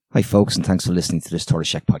Hi folks, and thanks for listening to this Tortoise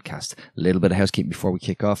Shack podcast. A little bit of housekeeping before we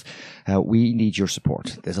kick off. We need your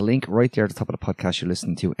support. There's a link right there at the top of the podcast you're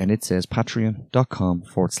listening to, and it says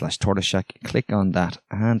patreon.com/Tortoise Shack. Click on that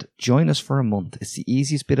and join us for a month. It's the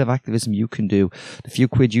easiest bit of activism you can do. The few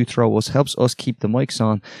quid you throw us helps us keep the mics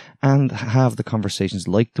on and have the conversations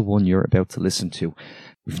like the one you're about to listen to.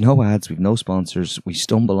 We've no ads, we've no sponsors, we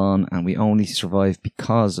stumble on, and we only survive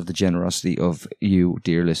because of the generosity of you,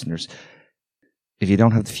 dear listeners. If you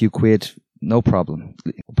don't have the few quid, no problem.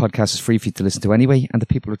 The podcast is free for you to listen to anyway, and the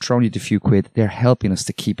people who are throwing you the few quid, they're helping us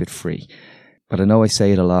to keep it free. But I know I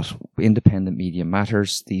say it a lot, independent media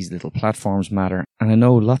matters, these little platforms matter, and I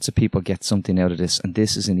know lots of people get something out of this, and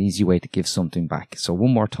this is an easy way to give something back. So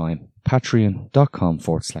one more time,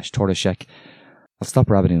 patreon.com/Tortoise Shack. I'll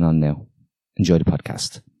stop rabbiting on now. Enjoy the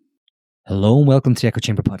podcast. Hello and welcome to the Echo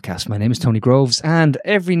Chamber Podcast. My name is Tony Groves, and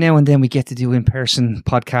every now and then we get to do in-person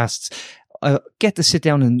podcasts. I get to sit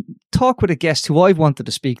down and talk with a guest who I've wanted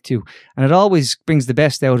to speak to, and it always brings the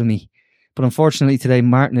best out of me. But unfortunately today,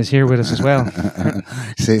 Martin is here with us as well.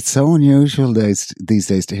 See, it's so unusual these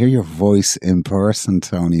days to hear your voice in person,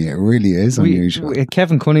 Tony. It really is unusual.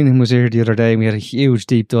 Kevin Cunningham was here the other day, and we had a huge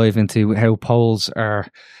deep dive into how polls are,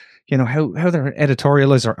 you know, how they're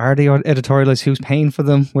editorialized, or are they editorialized? Who's paying for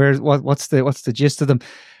them? What's the gist of them?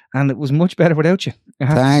 And it was much better without you.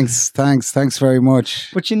 Thanks very much.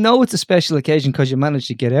 But you know it's a special occasion because you managed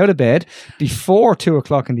to get out of bed before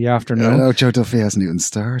 2:00 in the afternoon. No, Joe Duffy hasn't even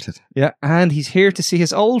started. Yeah, and he's here to see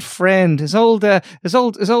his old friend, his old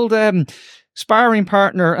sparring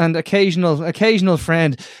partner and occasional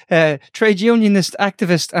friend, trade unionist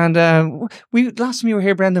activist. And last time you were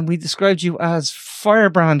here, Brendan, we described you as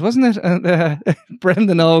Firebrand, wasn't it?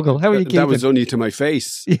 Brendan Ogle. How are you keeping? That was only to my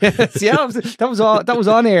face. Yes, yeah, that was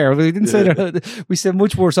on air. We didn't say that. We said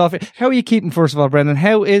much worse off. How are you keeping, first of all, Brendan?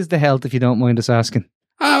 How is the health, if you don't mind us asking?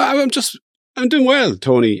 I'm doing well,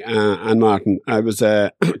 Tony and Martin. I was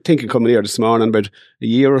thinking coming here this morning, about a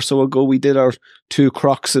year or so ago, we did our 2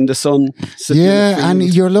 crocs in the sun. Yeah, and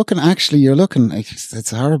you're looking,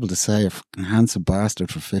 it's horrible to say, a handsome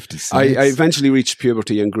bastard for 56. I eventually reached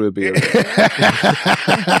puberty and grew a beard.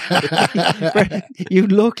 You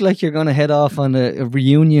look like you're going to head off on a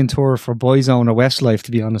reunion tour for Boyzone or Westlife,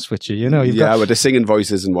 to be honest with you. You know, but the singing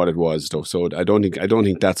voice isn't what it was, though. So I don't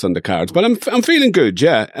think that's on the cards. But I'm feeling good.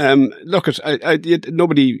 Yeah. Look,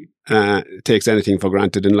 nobody takes anything for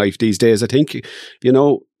granted in life these days. I think, you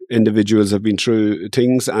know, individuals have been through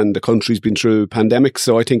things and the country's been through pandemics.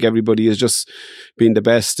 So I think everybody is just being the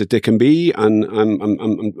best that they can be, and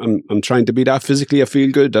I'm trying to be that physically. I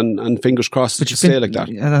feel good, and fingers crossed to stay like that.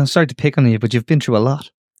 And I'm sorry to pick on you, but you've been through a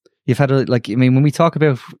lot. You've had when we talk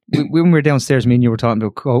about when we were downstairs, me and you were talking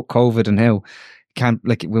about COVID and how when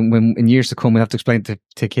in years to come we have to explain to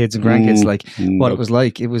kids and grandkids what it was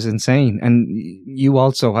like. It was insane. And you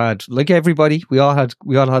also had, like everybody, we all had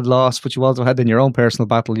loss, but you also had in your own personal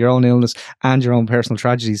battle, your own illness and your own personal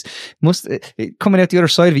tragedies. Coming out the other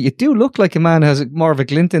side of it, you do look like a man who has more of a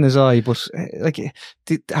glint in his eye, but are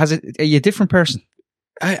you a different person?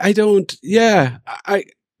 I don't. Yeah,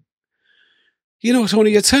 you know,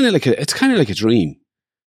 Tony, it's kind of like a dream.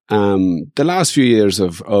 The last few years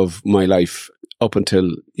of my life, up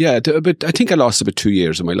until but I think I lost about 2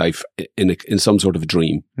 years of my life in some sort of a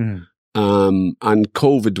dream. And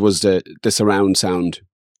COVID was the surround sound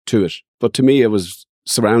to it, but to me it was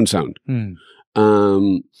surround sound.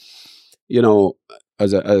 You know,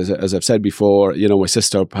 as I've said before, you know, my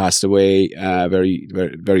sister passed away. Very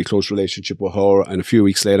very very close relationship with her, and a few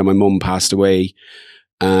weeks later, my mum passed away.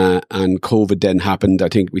 And COVID then happened.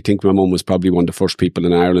 We think my mum was probably one of the first people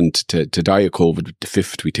in Ireland to die of COVID, the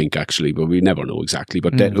 5th, we think, actually, but we never know exactly.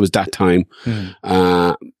 But it was that time.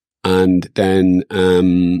 And then,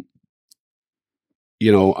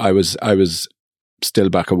 you know, I was still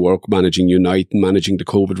back at work, managing Unite, managing the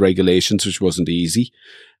COVID regulations, which wasn't easy.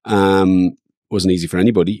 Wasn't easy for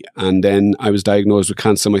anybody. And then I was diagnosed with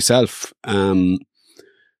cancer myself, a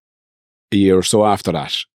year or so after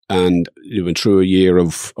that. And you went through a year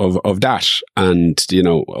of that, and you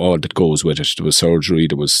know all that goes with it. There was surgery,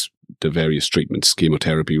 there was the various treatments,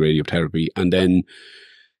 chemotherapy, radiotherapy, and then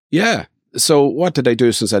So what did I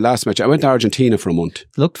do since I last met you? I went to Argentina for a month.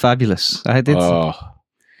 Looked fabulous. I did. Oh,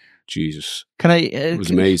 Jesus! Can I? It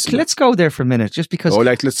was amazing. Let's go there for a minute, just because.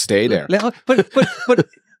 Let's stay there. But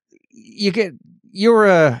you get. You're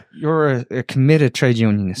a committed trade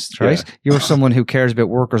unionist, right? Yeah. You're someone who cares about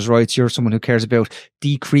workers' rights. You're someone who cares about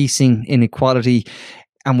decreasing inequality.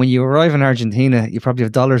 And when you arrive in Argentina, you probably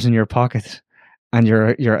have dollars in your pocket, and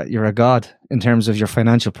you're a god in terms of your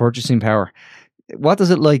financial purchasing power. what does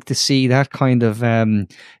it like to see that kind of,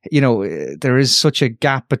 there is such a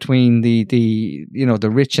gap between the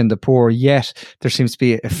rich and the poor, yet there seems to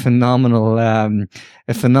be a phenomenally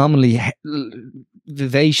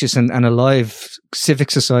vivacious and alive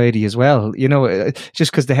civic society as well.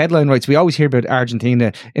 Just because the headline writes, we always hear about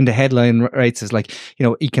Argentina in the headline writes as like,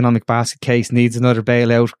 economic basket case, needs another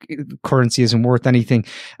bailout, currency isn't worth anything.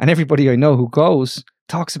 And everybody I know who goes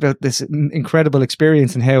talks about this incredible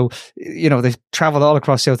experience and how, they've traveled all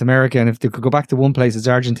across South America, and if they could go back to one place, it's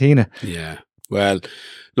Argentina. Yeah. Well,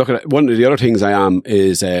 look, one of the other things I am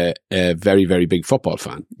is a very, very big football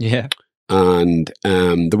fan. Yeah. And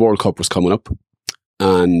the World Cup was coming up,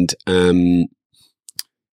 and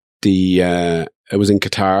it was in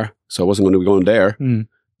Qatar, so I wasn't going to be going there.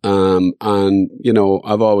 And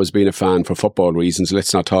I've always been a fan for football reasons.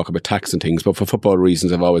 Let's not talk about tax and things, but for football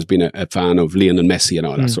reasons, I've always been a fan of Lionel Messi and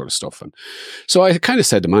all that sort of stuff. And so I kind of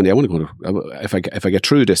said to Mandy, I want to go to, if I get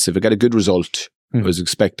through this, if I get a good result, I was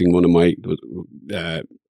expecting one of my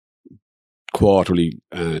quarterly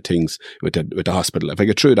things with the hospital. If I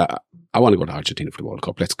get through that, I want to go to Argentina for the World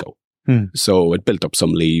Cup. Let's go. So it built up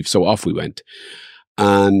some leave. So off we went.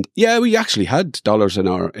 And yeah, we actually had dollars in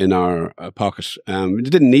our pocket. We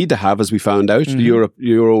didn't need to have, as we found out. The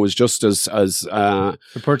euro was just as the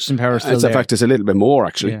purchasing power still there. In fact, it's a little bit more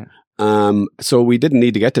actually. Yeah. So we didn't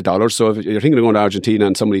need to get the dollars. So if you're thinking of going to Argentina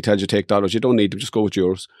and somebody tells you to take dollars, you don't need to, just go with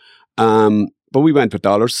euros. But we went with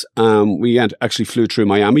dollars. We actually flew through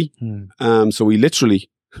Miami. So we literally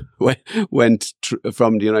went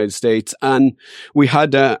from the United States, and we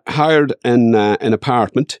had hired an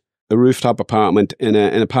apartment, a rooftop apartment in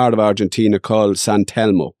a part of Argentina called San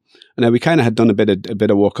Telmo. And now we kind of had done a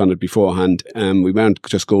bit of work on it beforehand. We weren't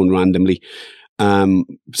just going randomly. San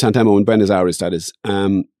Telmo in Buenos Aires, that is.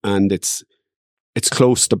 And it's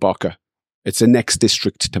close to Boca. It's the next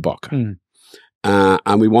district to Boca.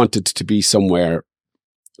 And we wanted to be somewhere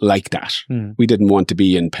like that. We didn't want to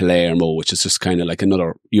be in Palermo, which is just kind of like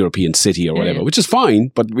another European city or whatever, which is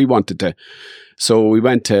fine, but we wanted to. So we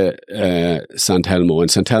went to San Telmo, and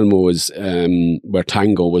San Telmo is where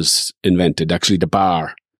tango was invented. Actually, the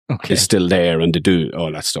bar is still there, and they do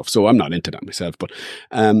all that stuff. So I'm not into that myself, but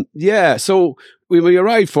so when we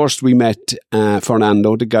arrived first, we met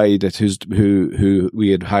Fernando, the guy who we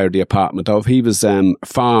had hired the apartment of. He was a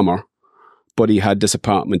farmer, but he had this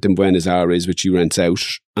apartment in Buenos Aires, which he rents out,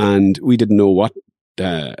 and we didn't know what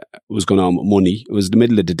was going on with money. It was the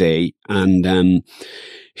middle of the day, and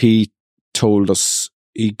he told us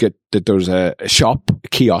that there's a shop, a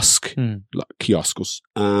kiosk, kioscos,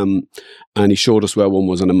 and he showed us where one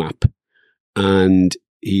was on a map, and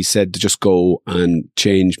he said to just go and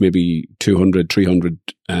change maybe $200,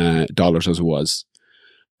 $300 as it was,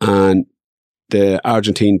 and the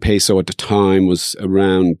Argentine peso at the time was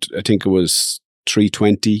around, I think it was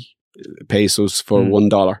 320 pesos for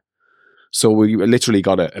 $1. So we literally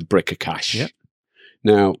got a brick of cash. Yep.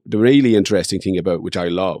 Now, the really interesting thing about, which I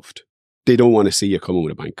loved, they don't want to see you coming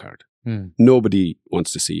with a bank card. Nobody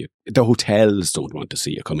wants to see you. The hotels don't want to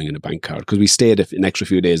see you coming in a bank card, because we stayed an extra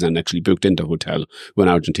few days and actually booked into a hotel when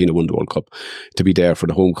Argentina won the World Cup to be there for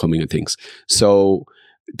the homecoming and things. So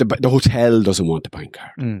the hotel doesn't want the bank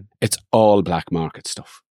card. It's all black market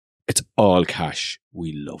stuff. It's all cash.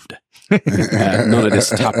 We loved it. None of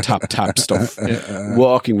this tap stuff.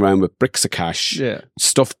 Walking around with bricks of cash,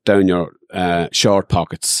 stuffed down your short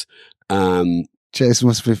pockets. Jason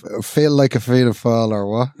must feel like a freedom fall, or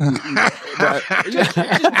what?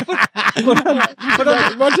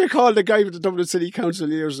 But what do you call the guy with the Dublin City Council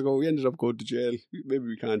years ago? We ended up going to jail. Maybe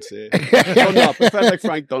we can't say. Dunlop. It felt like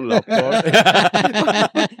Frank Dunlop.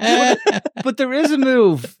 But there is a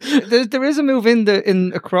move. There is a move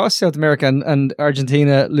in across South America and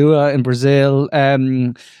Argentina, Lula in Brazil,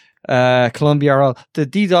 Colombia, all the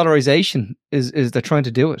de-dollarization is they're trying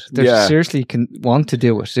to do it. They seriously want to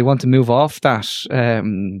do it. They want to move off that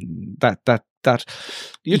that.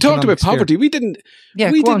 You talked about poverty. We didn't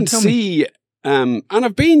see. And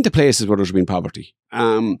I've been to places where there's been poverty.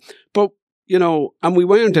 But and we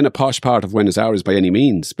weren't in a posh part of Buenos Aires by any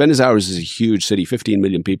means. Buenos Aires is a huge city, 15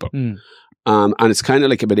 million people, and it's kind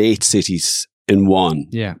of like about 8 cities in one.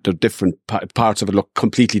 Yeah, the different parts of it look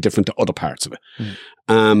completely different to other parts of it.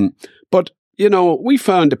 But we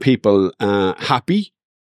found the people happy,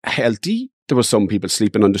 healthy. There were some people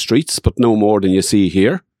sleeping on the streets, but no more than you see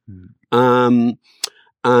here. And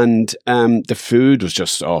the food was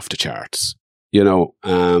just off the charts. The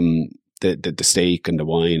steak and the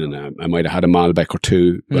wine, and I might have had a Malbec or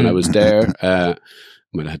two when I was there. I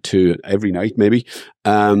might have had 2 every night, maybe.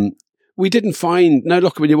 We didn't find. Now,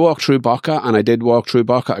 look, when you walk through Boca, and I did walk through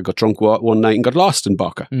Boca, I got drunk one night and got lost in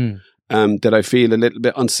Boca. Did I feel a little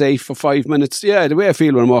bit unsafe for 5 minutes? Yeah, the way I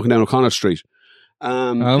feel when I'm walking down O'Connell Street.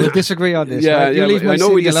 We'll disagree on this. Yeah, right? yeah, I know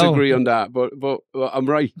we alone. disagree on that, but I'm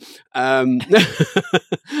right.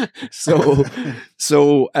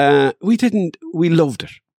 We loved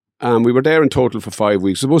it. We were there in total for 5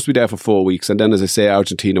 weeks. We were supposed to be there for 4 weeks. And then, as I say,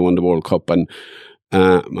 Argentina won the World Cup, and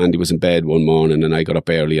Andy was in bed one morning and I got up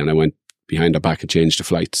early and I went behind her back and changed the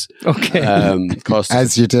flights. Okay.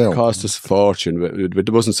 As you do. Cost us a fortune. It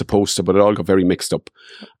wasn't supposed to, but it all got very mixed up.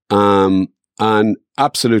 And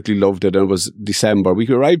absolutely loved it. And it was December. We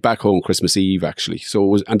arrived back home Christmas Eve, actually. So it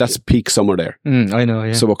was, and that's peak summer there. I know,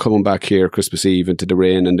 yeah. So we're coming back here Christmas Eve into the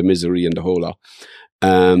rain and the misery and the whole lot.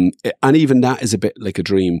 And even that is a bit like a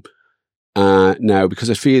dream now, because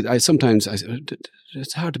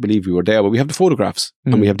it's hard to believe we were there, but we have the photographs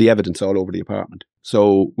and we have the evidence all over the apartment.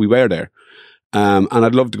 So we were there. And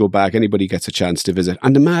I'd love to go back. Anybody gets a chance to visit.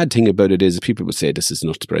 And the mad thing about it is people would say this is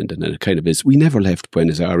nuts, Brendan, and it kind of is. We never left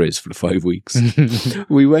Buenos Aires for the 5 weeks.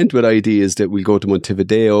 We went with ideas that we'll go to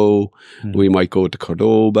Montevideo, we might go to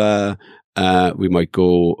Cordoba, we might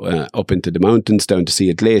go up into the mountains down to see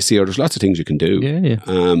a glacier. There's lots of things you can do.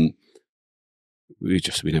 Yeah. We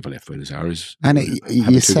never left Buenos Aires. And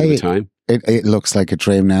you say it looks like a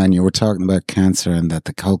dream now, and you were talking about cancer and that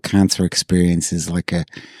the whole cancer experience is like a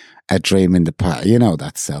dream in the past. You know,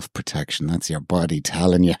 that's self-protection. That's your body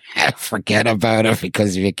telling you, forget about it,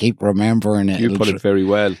 because if you keep remembering it. You put it very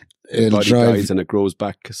well. The body dies and it grows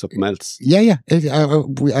back something else. Yeah.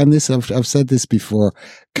 And this, I've said this before,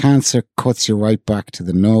 cancer cuts you right back to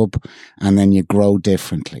the nub, and then you grow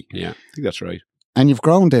differently. Yeah, I think that's right. And you've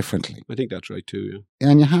grown differently. I think that's right too, yeah.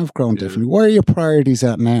 And you have grown differently. Where are your priorities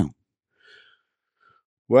at now?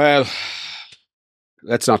 Well,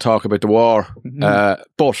 let's not talk about the war.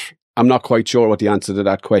 But I'm not quite sure what the answer to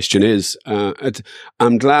that question is.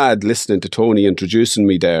 I'm glad listening to Tony introducing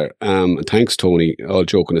me there. And thanks, Tony, all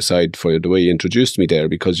joking aside, for the way you introduced me there,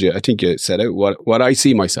 because I think you set out what I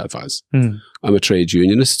see myself as. I'm a trade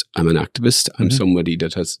unionist. I'm an activist. I'm somebody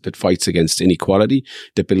that fights against inequality,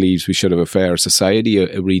 that believes we should have a fair society,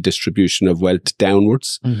 a redistribution of wealth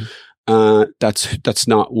downwards. That's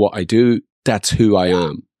not what I do. That's who I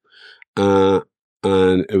am. And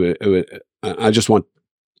I just want,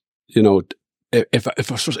 you know, if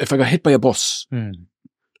I got hit by a bus,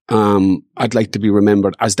 I'd like to be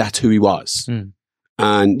remembered as that's who he was.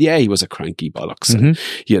 And yeah, he was a cranky bollocks. And,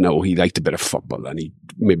 you know, he liked a bit of football and he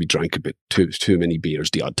maybe drank a bit too many beers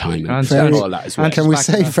the odd time. And all that as well. And can we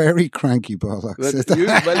say very cranky bollocks?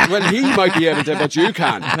 Well, he might be able to, but you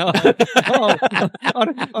can't.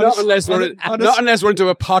 Not unless we're into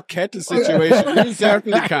a pot kettle situation. You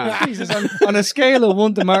certainly can't. Jesus, on a scale of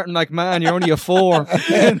 1 to Martin McMahon, you're only a 4.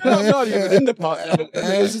 Not even in the pot.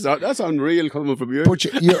 That's unreal coming from you. But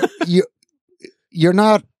you're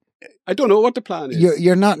not. I don't know what the plan is.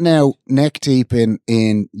 You're not now neck deep in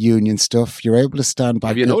union stuff. You're able to stand back.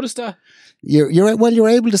 Have you noticed that? You're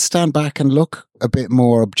able to stand back and look a bit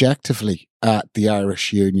more objectively at the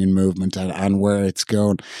Irish union movement and where it's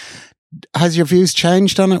going. Has your views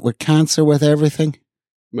changed on it with cancer, with everything?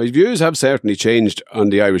 My views have certainly changed on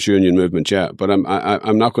the Irish union movement, yeah, but I'm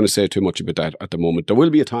not going to say too much about that at the moment. There will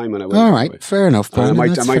be a time when I will. All right, fair enough, Brandon.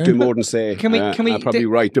 I might do more than say. I'm probably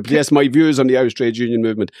right. But yes, my views on the Irish trade union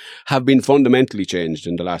movement have been fundamentally changed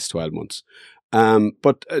in the last 12 months.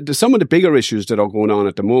 But some of the bigger issues that are going on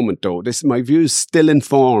at the moment, though, my views still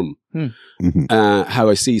inform how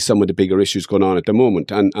I see some of the bigger issues going on at the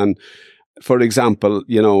moment. And for example,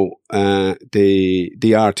 you know, the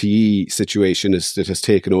RTE situation that has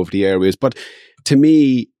taken over the airways. But to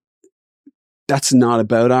me, that's not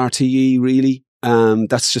about RTE, really.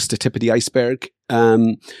 That's just the tip of the iceberg.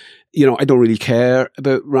 You know, I don't really care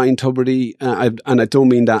about Ryan Tubridy, and I don't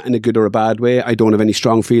mean that in a good or a bad way. I don't have any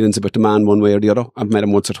strong feelings about the man one way or the other. I've met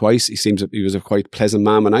him once or twice. He was a quite pleasant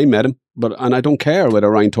man when I met him. And I don't care whether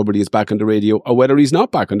Ryan Tubridy is back on the radio or whether he's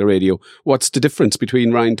not back on the radio. What's the difference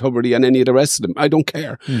between Ryan Tubridy and any of the rest of them? I don't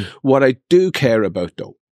care. What I do care about,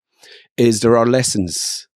 though, is there are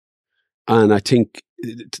lessons. And I think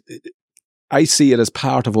I see it as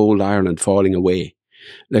part of old Ireland falling away.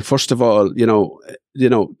 Like, first of all, you know,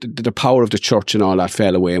 the power of the church and all that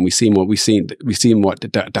fell away, and we seen the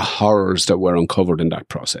horrors that were uncovered in that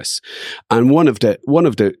process. And one of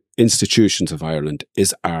the institutions of Ireland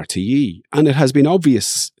is RTE, and it has been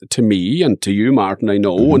obvious to me and to you, Martin, I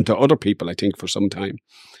know, and to other people, I think, for some time,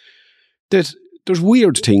 that there's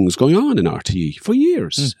weird things going on in RTE for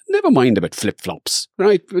years. Never mind about flip-flops,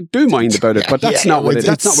 right? Do mind about it, but that's not what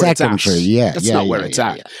that's not where it's at. That's not where it's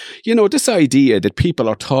at. You know, this idea that people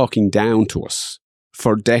are talking down to us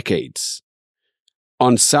for decades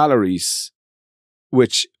on salaries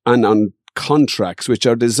and on contracts which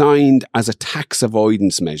are designed as a tax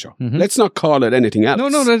avoidance measure. Mm-hmm. Let's not call it anything else. No,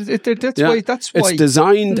 that's why. It's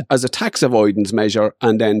designed as a tax avoidance measure,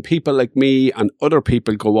 and then people like me and other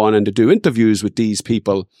people go on and do interviews with these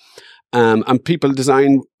people. And people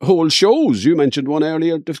design whole shows. You mentioned one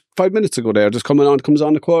earlier, 5 minutes ago there, just comes on at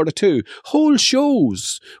 2:15. Whole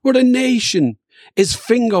shows where the nation is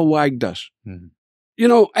finger wagged at. Mm-hmm. You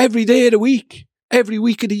know, every day of the week, every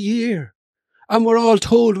week of the year. And we're all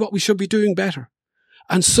told what we should be doing better.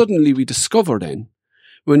 And suddenly we discover then,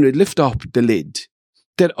 when we lift up the lid,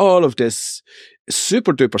 that all of this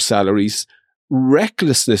super duper salaries,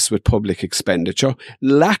 recklessness with public expenditure,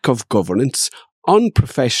 lack of governance,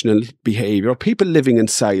 unprofessional behaviour, people living in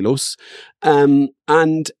silos, and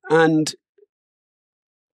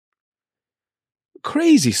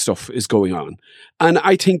crazy stuff is going on. And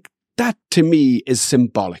I think that to me is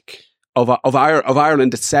symbolic of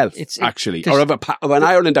Ireland itself, or of an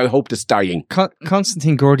Ireland I hope that's dying.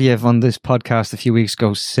 Konstantin Gurdjieff on this podcast a few weeks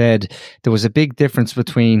ago said there was a big difference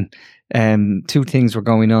between two things were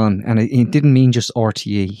going on, and it didn't mean just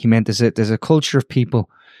RTE. He meant there's a culture of people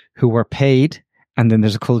who were paid, and then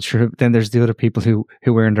there's the other people who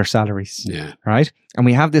earn their salaries. Yeah. Right? And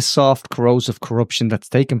we have this soft, corrosive corruption that's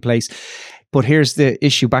taken place. But here's the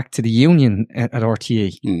issue back to the union at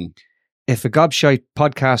RTE. Mm. If a gobshite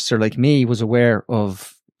podcaster like me was aware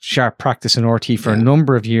of sharp practice in RTE for a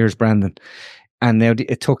number of years, Brendan, and now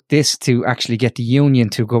it took this to actually get the union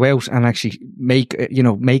to go out and actually make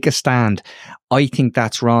a stand, I think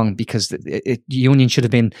that's wrong, because the union should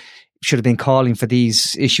have been calling for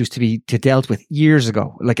these issues to be dealt with years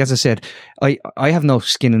ago. Like, as I said, I have no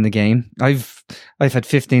skin in the game. I've had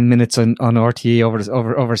 15 minutes on RTE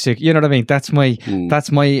over 6. You know what I mean? That's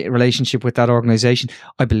my relationship with that organisation.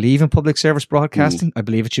 I believe in public service broadcasting. I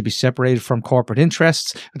believe it should be separated from corporate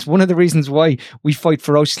interests. It's one of the reasons why we fight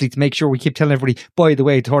ferociously to make sure we keep telling everybody, by the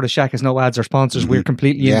way, Tortoise Shack has no ads or sponsors. We're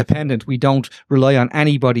completely independent. We don't rely on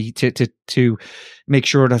anybody to make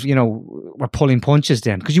sure that, you know, we're pulling punches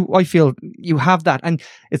then. Because I feel you have that, and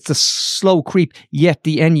it's the slow creep. Yet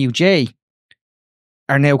the NUJ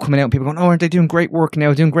are now coming out and people going, oh, aren't they doing great work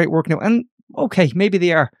now? And okay, maybe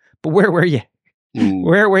they are, but where were you?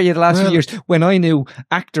 Where were you the last few years when I knew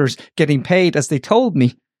actors getting paid, as they told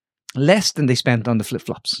me, less than they spent on the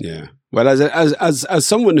flip-flops? Yeah. Well, as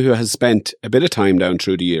someone who has spent a bit of time down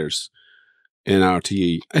through the years in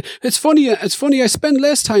RTE, it's funny. I spend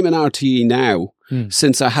less time in RTE now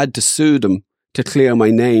since I had to sue them to clear my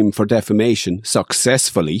name for defamation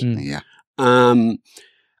successfully.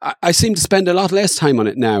 I seem to spend a lot less time on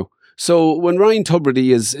it now. So when Ryan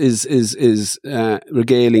Tubridy is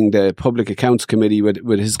regaling the Public Accounts Committee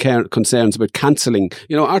with his concerns about cancelling,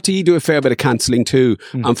 you know, RTE do a fair bit of cancelling too,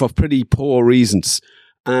 and for pretty poor reasons.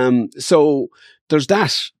 So there's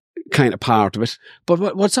that kind of part of it.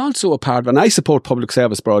 But what's also a part of it, and I support public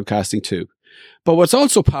service broadcasting too, but what's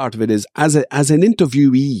also part of it is as an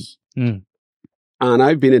interviewee, and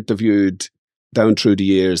I've been interviewed down through the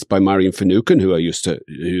years by Marion Finucane, who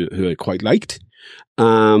I quite liked,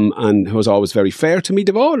 and who was always very fair to me.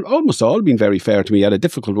 They've almost all been very fair to me. I had a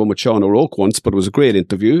difficult one with Sean O'Rourke once, but it was a great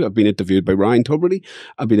interview. I've been interviewed by Ryan Tubridy.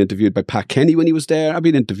 I've been interviewed by Pat Kenny when he was there. I've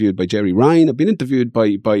been interviewed by Jerry Ryan. I've been interviewed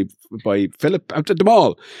by Philip. I've done them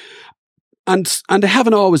all. And they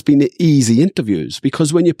haven't always been easy interviews,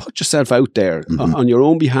 because when you put yourself out there on your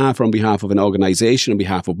own behalf, or on behalf of an organisation, on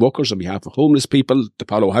behalf of workers, on behalf of homeless people, the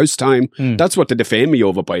Apollo House time, that's what they defame me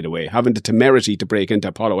over, by the way, having the temerity to break into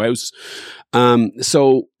Apollo House.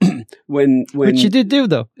 So when which you did do,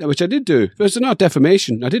 though, which I did do, it was not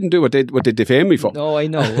defamation. I didn't do what they defamed me for. No, I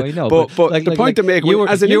know. but the point to make, you were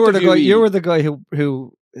the guy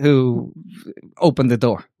who opened the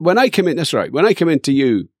door when I came in. That's right. When I come into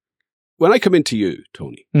you,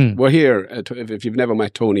 Tony, we're here. If you've never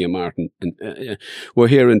met Tony and Martin, we're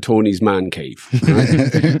here in Tony's man cave,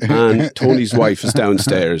 right? And Tony's wife is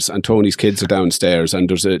downstairs, and Tony's kids are downstairs, and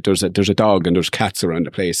there's a dog, and there's cats around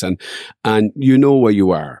the place, and you know where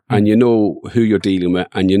you are, and you know who you're dealing with,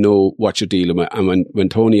 and you know what you're dealing with, and when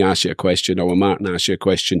Tony asks you a question, or when Martin asks you a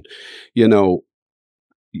question, you know,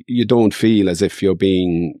 you don't feel as if you're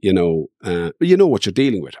being, you know what you're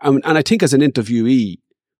dealing with, and I think as an interviewee,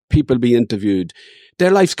 people being interviewed,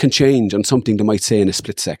 their lives can change on something they might say in a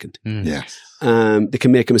split second. Yes. They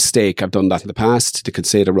can make a mistake. I've done that in the past. They can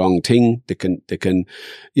say the wrong thing. They can,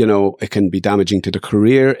 you know, it can be damaging to their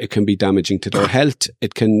career. It can be damaging to their health.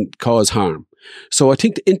 It can cause harm. So I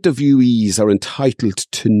think the interviewees are entitled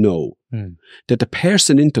to know that the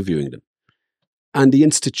person interviewing them and the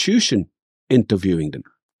institution interviewing them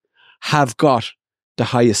have got the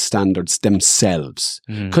highest standards themselves.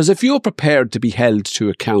 Because if you're prepared to be held to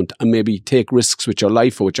account and maybe take risks with your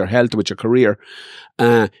life or with your health or with your career,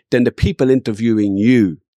 then the people interviewing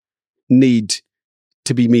you need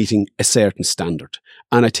to be meeting a certain standard.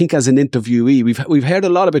 And I think as an interviewee, we've heard a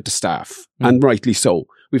lot about the staff, and rightly so.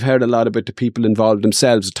 We've heard a lot about the people involved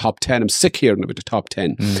themselves, the top 10. I'm sick hearing about the top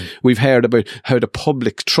 10. We've heard about how the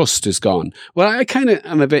public trust is gone. Well, I kind of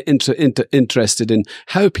am a bit interested in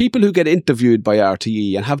how people who get interviewed by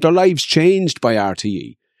RTE and have their lives changed by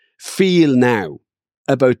RTE feel now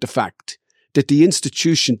about the fact that the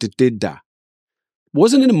institution that did that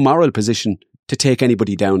wasn't in a moral position to take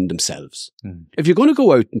anybody down themselves. If you're going to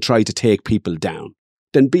go out and try to take people down,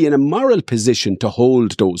 then be in a moral position to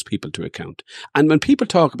hold those people to account. And when people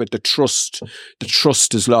talk about the trust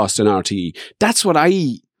is lost in RTE, that's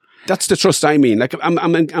the trust I mean. Like I'm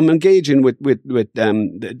engaging with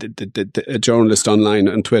a journalist online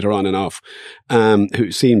on Twitter on and off,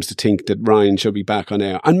 who seems to think that Ryan should be back on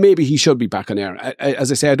air, and maybe he should be back on air.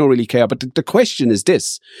 As I say, I don't really care. But the question is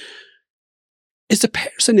this: is the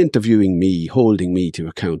person interviewing me, holding me to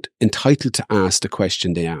account, entitled to ask the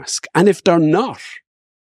question they ask? And if they're not,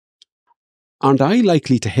 aren't I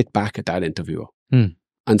likely to hit back at that interviewer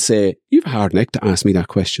and say, you've a hard neck to ask me that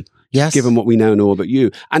question? Yes. Given what we now know about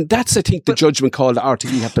you. And that's, I think, the judgment call that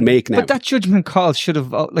RTE have to make now. But that judgment call should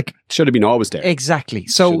have been always there. Exactly.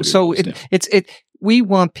 We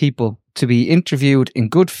want people to be interviewed in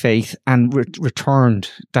good faith and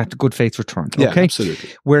returned, that good faith returned. Okay? Yeah, absolutely.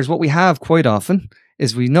 Whereas what we have quite often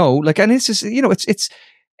is we know, and it's just,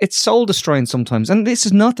 it's soul destroying sometimes. And this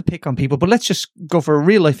is not to pick on people, but let's just go for a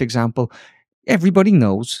real life example. Everybody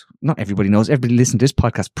listening to this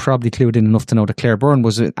podcast probably clued in enough to know that Claire Byrne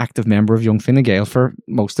was an active member of Young Fine Gael for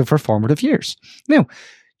most of her formative years. Now, it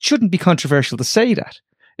shouldn't be controversial to say that.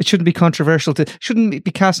 It shouldn't be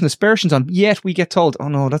casting aspersions on, yet we get told, oh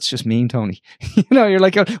no, that's just mean, Tony. You're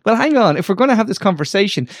like, well, hang on, if we're going to have this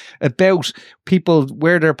conversation about people,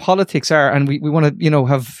 where their politics are, and we want to,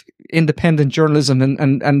 have independent journalism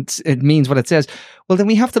and it means what it says, well, then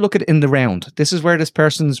we have to look at it in the round. This is where this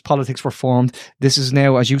person's politics were formed. This is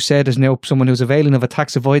now, as you said, is now someone who's availing of a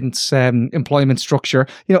tax avoidance employment structure.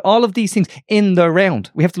 All of these things in the round.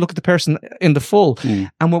 We have to look at the person in the full.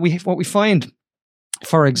 And what we find,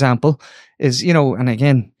 for example, is, and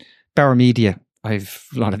again, Bauer Media. I've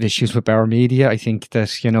a lot of issues with Bauer Media. I think that,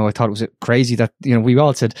 I thought it was crazy that, we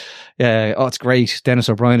all said, oh, it's great, Dennis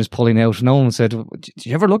O'Brien is pulling out. No one said, did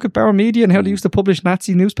you ever look at Bauer Media and how they used to publish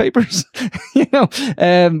Nazi newspapers?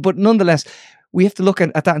 But nonetheless, we have to look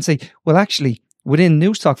at that and say, well, actually, within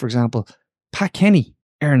Newstalk, for example, Pat Kenny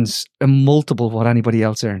earns a multiple of what anybody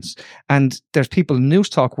else earns. And there's people in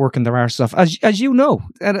Newstalk working their arse off, as you know.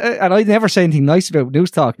 And I never say anything nice about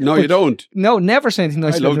Newstalk. No, you don't. No, never say anything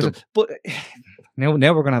nice about Newstalk. But now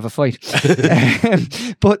we're going to have a fight.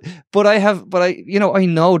 but I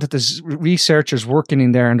know that there's researchers working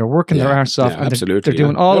in there and they're working their arse off. And absolutely. They're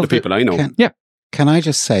doing all of the people I know. Can I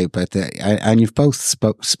just say about and you've both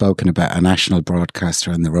spoken about a national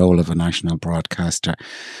broadcaster and the role of a national broadcaster.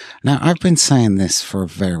 Now, I've been saying this for a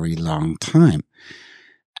very long time.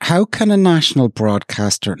 How can a national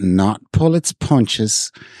broadcaster not pull its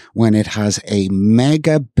punches when it has a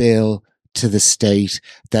mega bill to the state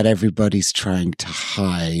that everybody's trying to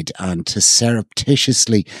hide and to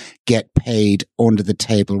surreptitiously get paid under the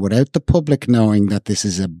table without the public knowing that this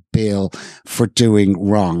is a bill for doing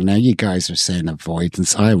wrong? Now, you guys are saying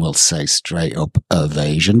avoidance. I will say straight up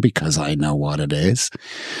evasion because I know what it is.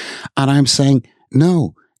 And I'm saying,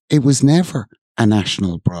 no, it was never a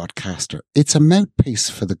national broadcaster. It's a mouthpiece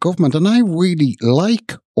for the government. And I really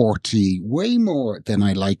like RTE way more than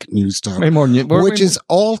I like Newstalk, which is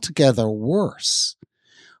altogether worse.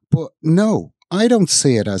 But no, I don't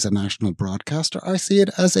see it as a national broadcaster. I see it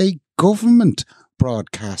as a government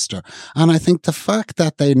broadcaster. And I think the fact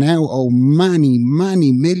that they now owe many,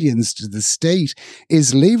 many millions to the state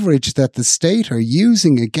is leverage that the state are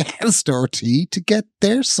using against RTE to get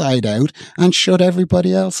their side out and shut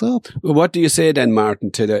everybody else up. Well, what do you say then,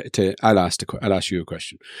 Martin, I'll ask you a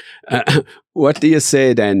question. What do you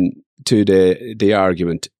say then to the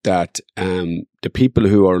argument that the people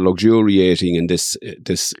who are luxuriating in this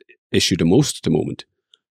issue the most at the moment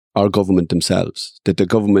are government themselves, that the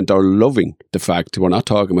government are loving the fact we're not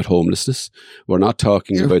talking about homelessness, we're not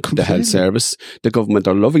talking about the health service. The government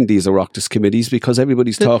are loving these Oireachtas committees because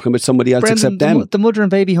everybody's talking about somebody else except them. The Mother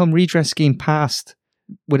and Baby Home Redress Scheme passed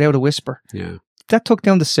without a whisper. Yeah. that took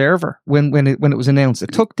down the server when it was announced.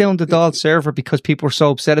 It took down the Dáil server because people were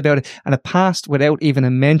so upset about it, and it passed without even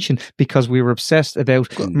a mention because we were obsessed about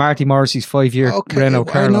Marty Morrissey's 5-year Renault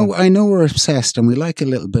car. I know we're obsessed and we like a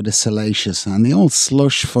little bit of salacious, and the old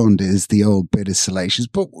slush fund is the old bit of salacious.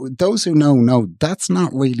 But those who know that's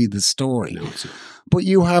not really the story. No, but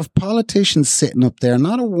you have politicians sitting up there,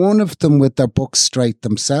 not a one of them with their books straight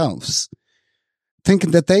themselves,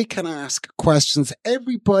 thinking that they can ask questions.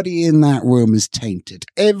 Everybody in that room is tainted.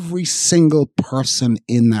 Every single person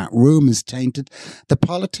in that room is tainted. The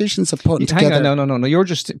politicians are putting together... Hang on, no. You're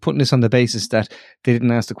just putting this on the basis that they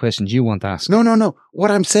didn't ask the questions you want to ask. No.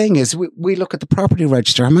 What I'm saying is we look at the property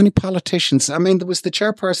register. How many politicians... I mean, there was the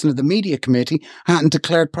chairperson of the media committee hadn't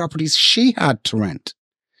declared properties she had to rent.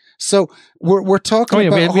 So we're talking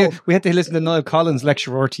about... We had to listen to Niall Collins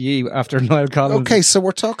lecture RTE after Niall Collins... Okay, so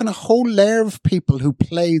we're talking a whole layer of people who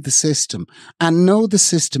play the system and know the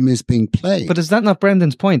system is being played. But is that not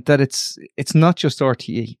Brendan's point, that it's not just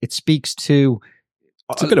RTE? It speaks to...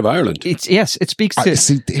 It's a bit of Ireland. It speaks to...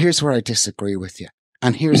 See, here's where I disagree with you.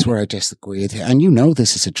 And here's where I disagree with you. And you know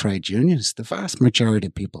this is a trade unionist. The vast majority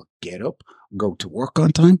of people get up, go to work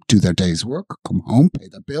on time, do their day's work, come home, pay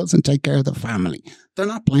their bills, and take care of their family. They're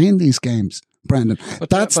not playing these games, Brendan.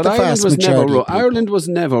 That's the vast majority. Ireland was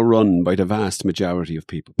never run by the vast majority of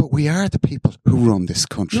people. But we are the people who run this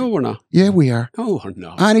country. No, we're not. Yeah, we are. No, we're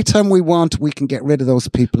not. Anytime we want, we can get rid of those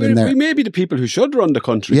people in there. We may be the people who should run the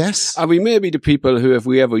country. Yes. And we may be the people who, if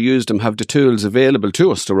we ever use them, have the tools available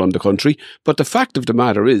to us to run the country. But the fact of the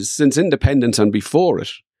matter is, since independence and before it,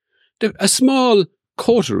 a small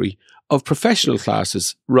coterie of professional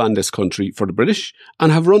classes ran this country for the British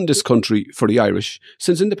and have run this country for the Irish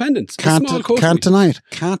since independence. Can't deny it.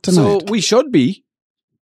 So we should be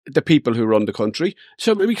the people who run the country.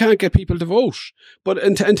 So we can't get people to vote. But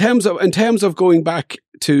in terms of going back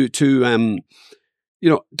to does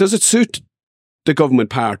it suit the government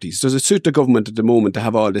parties? Does it suit the government at the moment to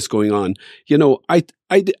have all this going on? I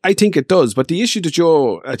think it does. But the issue that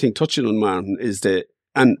you're, I think, touching on, Martin, is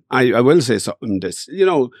and I will say something on this,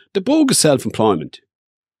 the bogus self-employment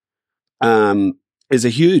is a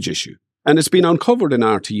huge issue. And it's been uncovered in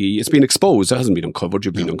RTE. It's been exposed. It hasn't been uncovered.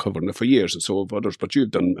 You've been uncovering it for years, and so have others, but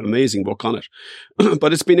you've done amazing work on it.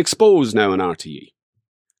 But it's been exposed now in RTE.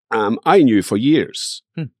 I knew for years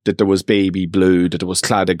that there was Baby Blue, that there was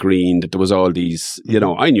Claddagh Green, that there was all these,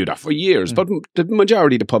 I knew that for years, but the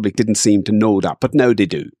majority of the public didn't seem to know that, but now they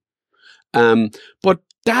do. But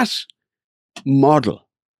that model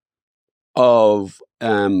of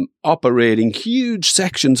operating huge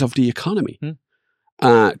sections of the economy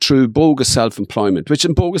through bogus self-employment, which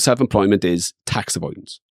in bogus self-employment is tax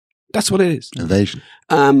avoidance. That's what it is. Evasion.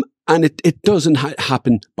 And it doesn't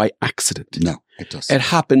happen by accident. No, it doesn't. It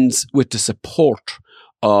happens with the support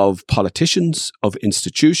of politicians, of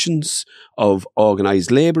institutions, of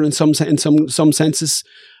organised labour in some senses,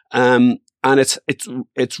 and it's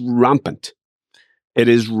rampant. It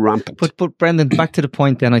is rampant. But Brendan, back to the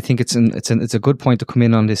point. Then I think it's a good point to come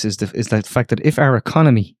in on this. Is the fact that if our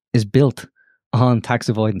economy is built on tax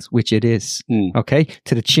avoidance, which it is, okay,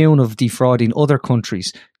 to the tune of defrauding other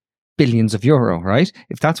countries billions of euro, right?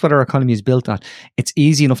 If that's what our economy is built on, it's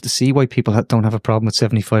easy enough to see why people don't have a problem with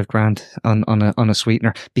 75 grand on a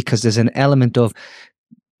sweetener, because there's an element of,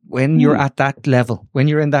 when you're at that level, when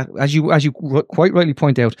you're in that, as you quite rightly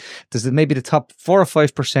point out, there's maybe the top 4 or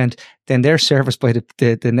 5%, then they're serviced by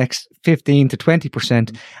the next 15 to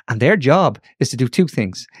 20%, and their job is to do two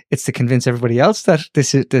things. It's to convince everybody else that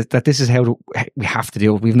this is how we have to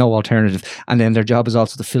do it. We've no alternative, and then their job is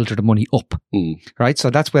also to filter the money up, right? So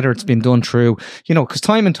that's whether it's been done through, because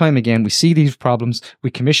time and time again we see these problems.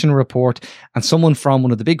 We commission a report, and someone from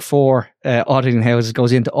one of the big four auditing houses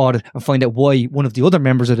goes in to audit and find out why one of the other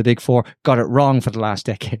members of the big four got it wrong for the last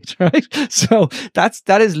decade, right? So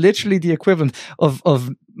that is literally the equivalent of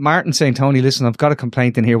Martin saying, Tony, listen, I've got a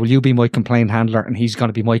complaint in here. Will you be my complaint handler? And he's going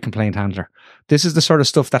to be my complaint handler. This is the sort of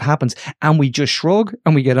stuff that happens, and we just shrug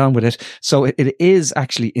and we get on with it. So it is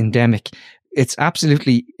actually endemic. It's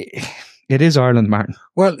absolutely, it is Ireland, Martin.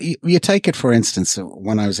 Well, you take it, for instance,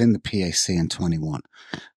 when I was in the PAC in 21,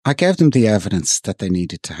 I gave them the evidence that they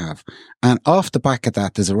needed to have. And off the back of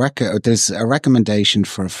that, there's a recommendation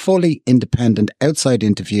for a fully independent outside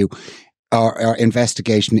interview or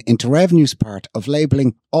investigation into revenues part of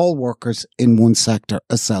labelling all workers in one sector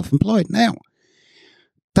as self-employed. Now,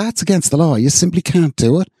 that's against the law. You simply can't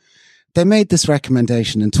do it. They made this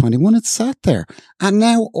recommendation in 21. It sat there. And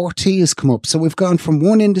now RT has come up. So we've gone from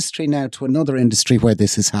one industry now to another industry where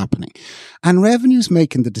this is happening. And Revenue's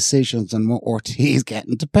making the decisions on what RT is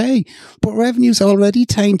getting to pay. But Revenue's already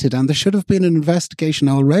tainted, and there should have been an investigation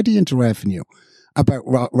already into Revenue.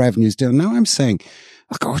 about revenues down. Now I'm saying,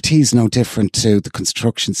 look, RT is no different to the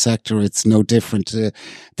construction sector. It's no different to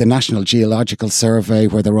the National Geological Survey,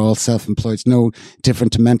 where they're all self-employed. It's no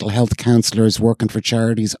different to mental health counsellors working for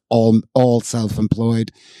charities, all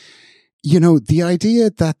self-employed. You know, the idea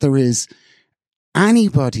that there is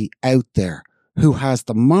anybody out there who has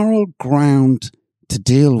the moral ground to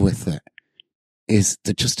deal with it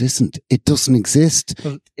there just isn't. It doesn't exist.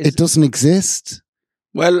 Well, it doesn't exist.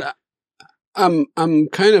 Well, I'm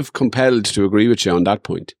kind of compelled to agree with you on that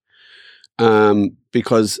point,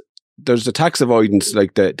 because there's the tax avoidance,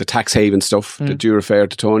 like the tax haven stuff that you refer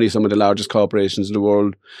to, Tony. Some of the largest corporations in the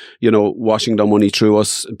world, you know, washing their money through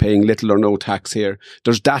us, paying little or no tax here.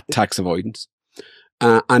 There's that tax avoidance.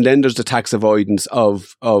 And then there's the tax avoidance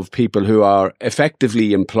of people who are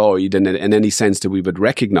effectively employed in any sense that we would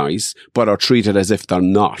recognise, but are treated as if they're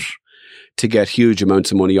not, to get huge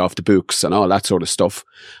amounts of money off the books and all that sort of stuff.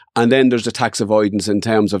 And then there's the tax avoidance in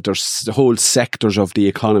terms of there's the whole sectors of the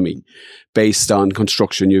economy based on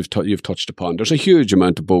construction you've touched upon. There's a huge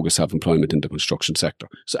amount of bogus self-employment in the construction sector.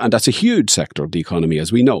 And that's a huge sector of the economy,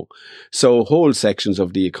 as we know. So whole sections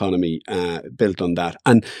of the economy built on that.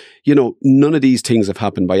 And, you know, none of these things have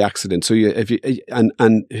happened by accident. So you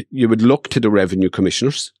would look to the revenue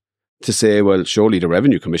commissioners to say, well, surely the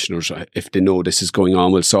revenue commissioners, if they know this is going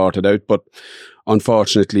on, will sort it out. But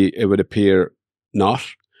unfortunately, it would appear not.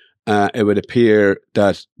 It would appear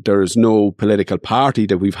that there is no political party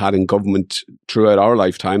that we've had in government throughout our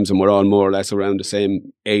lifetimes, and we're all more or less around the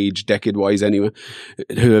same age, decade-wise anyway,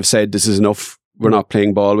 who have said this is enough, we're not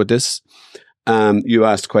playing ball with this. You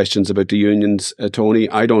asked questions about the unions, Tony.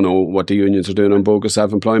 I don't know what the unions are doing on bogus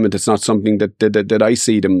self-employment. It's not something that I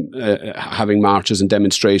see them having marches and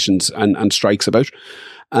demonstrations and strikes about.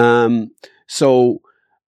 So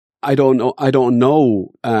I don't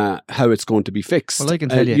know how it's going to be fixed. Well, I can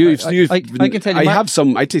tell you. I can tell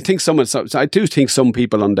you. I do think some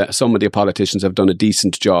people some of the politicians have done a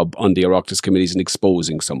decent job on the Oireachtas committees in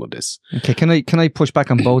exposing some of this. Okay, can I push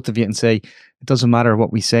back on both of you and say it doesn't matter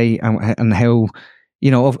what we say and how. You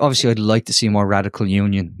know, obviously, I'd like to see a more radical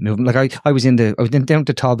union movement. Like I was down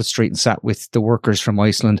to Talbot Street and sat with the workers from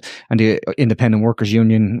Iceland and the Independent Workers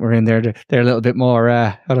Union were in there. They're a little bit more,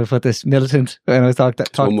 how do I put this, militant. And I thought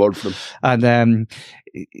that. One word for them.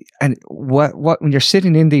 And what when you're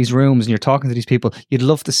sitting in these rooms and you're talking to these people, you'd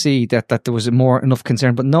love to see that there was enough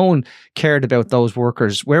concern, but no one cared about those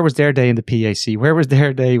workers. Where was their day in the PAC? Where was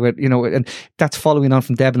their day with, you know, and that's following on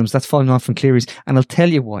from Debenhams, that's following on from Cleary's. And I'll tell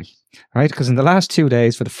you why, right? Because in the last 2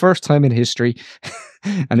 days, for the first time in history,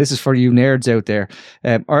 and this is for you nerds out there,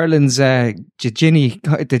 Ireland's Gini,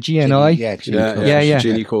 the GNI,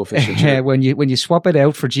 Gini coefficient. When you swap it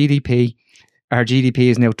out for GDP, our GDP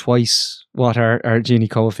is now twice what our Gini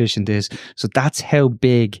coefficient is. So that's how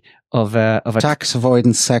big of a tax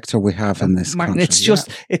avoidance sector we have in this country. It's just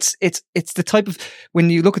it's the type of, when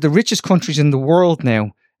you look at the richest countries in the world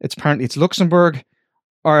now, it's Luxembourg,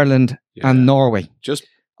 Ireland, and Norway. Just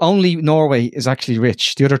only Norway is actually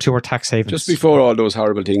rich. The other two are tax havens. Just before all those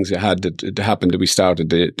horrible things that happened, that we started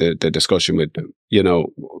the discussion with, you know,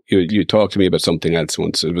 you talked to me about something else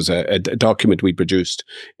once. It was a document we produced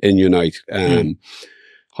in Unite.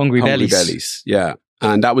 Hungry Bellies. Yeah.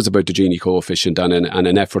 And that was about the Gini coefficient and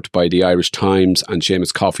an effort by the Irish Times and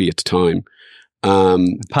Seamus Coffey at the time.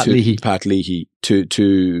 Pat Leahy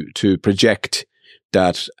to project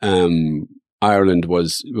that Ireland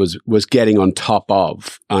was getting on top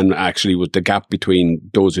of, and actually with the gap between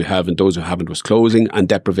those who have and those who haven't was closing, and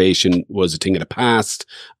deprivation was a thing of the past.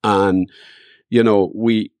 And, you know,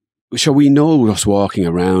 we know us walking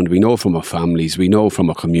around, we know from our families, we know from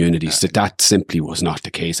our communities that simply was not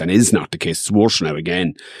the case and is not the case. It's worse now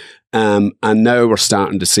again. And now we're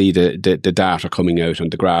starting to see the data coming out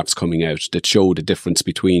and the graphs coming out that show the difference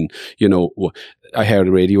between, you know, I heard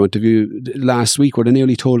a radio interview last week where they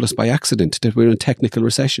nearly told us by accident that we're in technical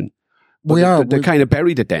recession. But they kind of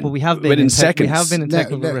buried it then. But we have been within seconds. We have been in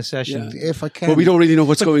technical recession. Yeah. If I can. But we don't really know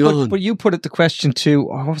what's going on. But you put it the question to,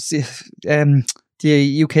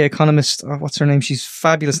 the UK economist, what's her name? She's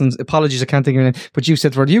fabulous, and apologies, I can't think of her name. But you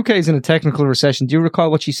said, well, the UK is in a technical recession. Do you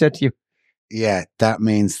recall what she said to you? Yeah, that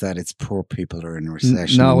means that it's poor people who are in a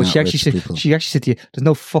recession. No, she actually said to you, there's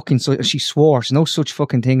no fucking, she swore, there's no such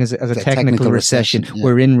fucking thing as a technical recession. Yeah.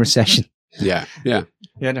 We're in recession. Yeah. No.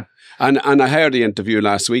 And I heard the interview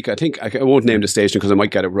last week. I think I won't name the station because I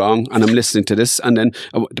might get it wrong. And I'm listening to this, and then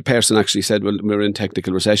the person actually said, "Well, we're in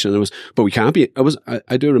technical recession." And but we can't be.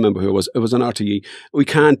 I do remember who it was. It was an RTE. We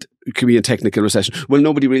can't be in technical recession. Well,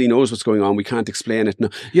 nobody really knows what's going on. We can't explain it. No,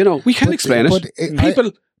 you know, we can't explain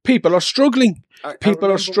it. People are struggling.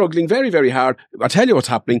 People are struggling very, very hard. I'll tell you what's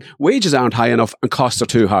happening. Wages aren't high enough and costs are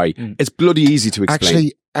too high. It's bloody easy to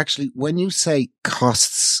explain. Actually, when you say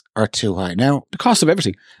costs are too high, now... The cost of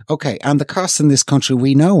everything. Okay, and the costs in this country,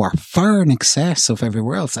 we know, are far in excess of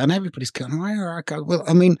everywhere else. And everybody's going, well,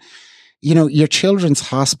 I mean... You know, your children's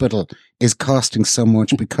hospital is costing so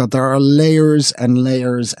much because there are layers and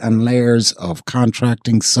layers and layers of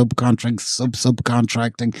contracting,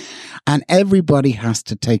 subcontracting, and everybody has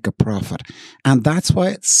to take a profit. And that's why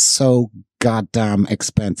it's so goddamn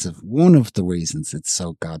expensive. One of the reasons it's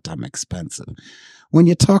so goddamn expensive. When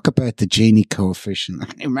you talk about the Gini coefficient,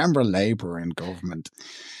 I remember Labour in government.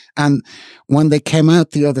 And when they came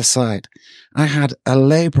out the other side, I had a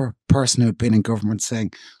Labour person who had been in government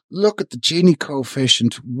saying, look at the Gini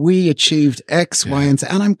coefficient. We achieved X, Y, and Z.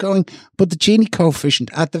 And I'm going, but the Gini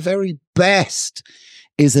coefficient at the very best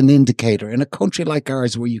is an indicator in a country like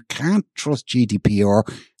ours where you can't trust GDP or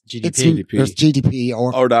there's GDP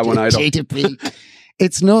or that one GDP.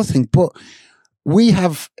 It's nothing. But we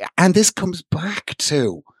have, and this comes back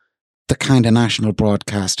to the kind of national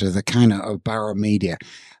broadcaster, the kind of Bauer media,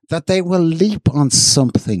 that they will leap on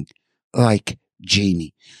something like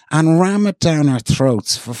Gini and ram it down our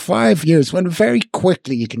throats for 5 years when very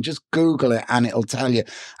quickly you can just Google it and it'll tell you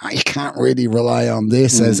you can't really rely on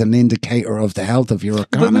this as an indicator of the health of your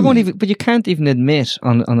economy. But you can't even admit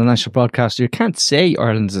on the national broadcaster, you can't say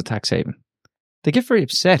Ireland is a tax haven. They get very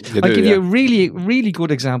upset. I'll give you a really, really good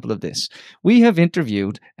example of this. We have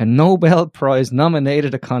interviewed a Nobel Prize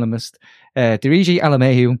nominated economist, Dirigi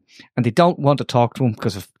Alamehu, and they don't want to talk to him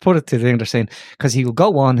because I've put it to them. They're saying, because he will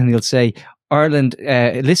go on and he'll say, Ireland,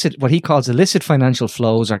 what he calls illicit financial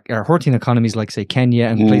flows are hurting economies like, say, Kenya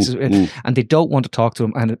and places, and they don't want to talk to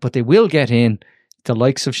him. But they will get in the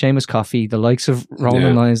likes of Seamus Coffey, the likes of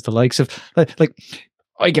Ronan Lyons, the likes of, like,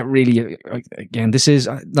 I get really, again, this is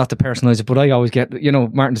not to personalise it, but I always get,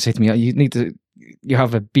 Martin to say to me, you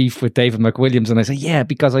have a beef with David McWilliams. And I say, yeah,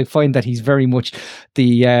 because I find that he's very much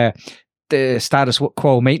the status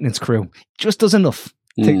quo maintenance crew. Just does enough.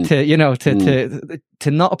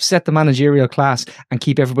 To not upset the managerial class and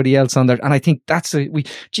keep everybody else on there, and I think that's I want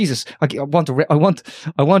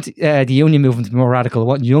the union movement to be more radical. I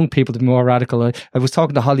want young people to be more radical. I was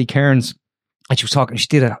talking to Holly Cairns. And she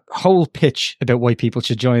did a whole pitch about why people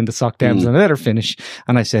should join the Soc Dems, and I let her finish.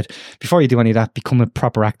 And I said, before you do any of that, become a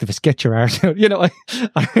proper activist, get your art out.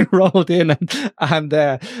 I rolled in and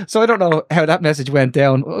so I don't know how that message went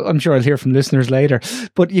down. I'm sure I'll hear from listeners later,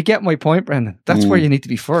 but you get my point, Brendan. That's where you need to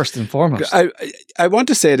be first and foremost. I want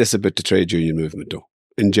to say this about the trade union movement though,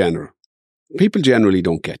 in general. People generally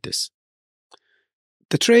don't get this.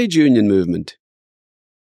 The trade union movement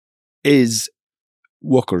is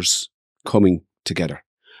workers coming together.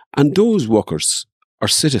 And those workers are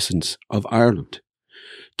citizens of Ireland.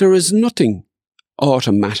 There is nothing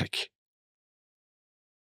automatic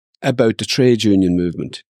about the trade union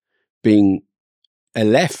movement being a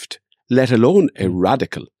left, let alone a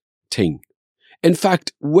radical thing. In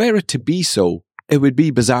fact, were it to be so, it would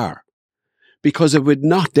be bizarre because it would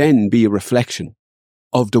not then be a reflection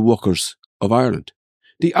of the workers of Ireland.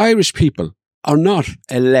 The Irish people are not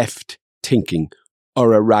a left thinking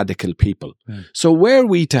or a radical people. So were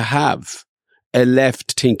we to have a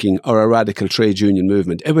left thinking or a radical trade union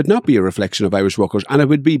movement, it would not be a reflection of Irish workers, and it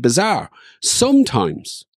would be bizarre.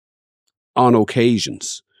 Sometimes, on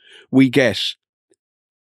occasions, we get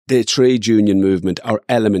the trade union movement or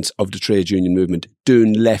elements of the trade union movement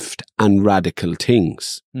doing left and radical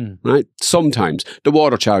things, right? Sometimes. The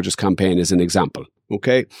water charges campaign is an example,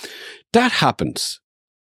 okay? That happens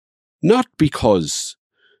not because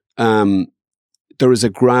there is a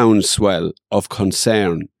groundswell of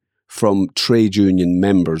concern from trade union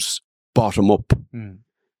members bottom up,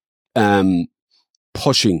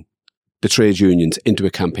 pushing the trade unions into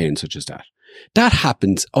a campaign such as that. That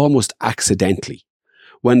happens almost accidentally,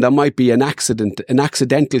 when there might be an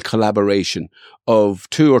accidental collaboration of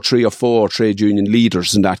 2 or 3 or 4 trade union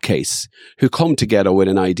leaders in that case, who come together with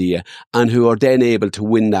an idea and who are then able to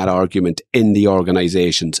win that argument in the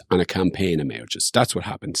organisations and a campaign emerges. That's what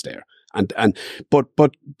happens there. But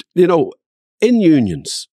in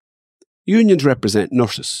unions represent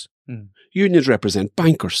nurses. Unions represent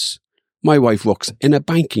bankers. My wife works in a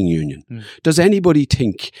banking union. Does anybody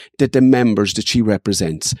think that the members that she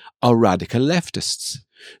represents are radical leftists?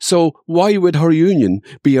 So why would her union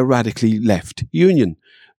be a radically left union?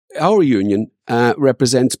 Our union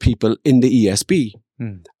represents people in the ESB.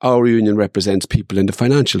 Our union represents people in the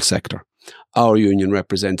financial sector. Our union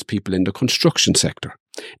represents people in the construction sector.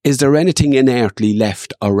 Is there anything inertly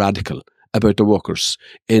left or radical about the workers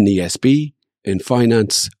in ESB, in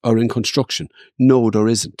finance or in construction? No, there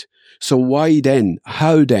isn't. So why then,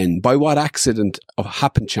 how then, by what accident of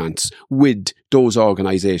happen chance would those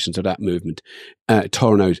organisations or that movement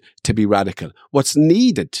turn out to be radical? What's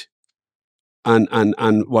needed and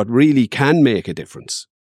what really can make a difference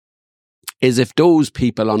is if those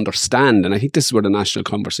people understand, and I think this is where the national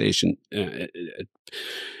conversation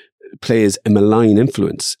plays a malign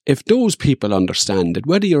influence, if those people understand that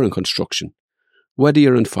whether you're in construction, whether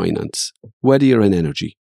you're in finance, whether you're in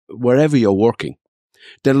energy, wherever you're working,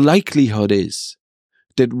 the likelihood is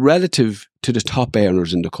that relative to the top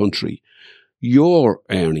earners in the country, your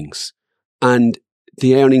earnings and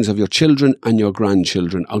the earnings of your children and your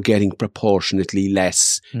grandchildren are getting proportionately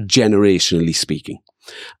less, generationally speaking.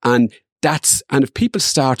 And if people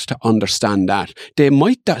start to understand that, they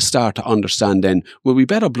might start to understand then, well, we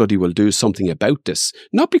better bloody well do something about this.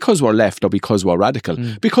 Not because we're left or because we're radical,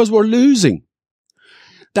 because we're losing.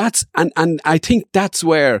 And I think that's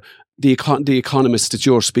where the economists that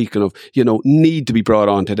you're speaking of, need to be brought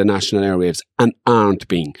onto the national airwaves and aren't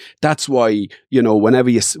being. That's why, whenever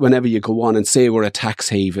you go on and say we're a tax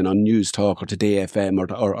haven on News Talk or Today FM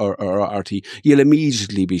or RT, you'll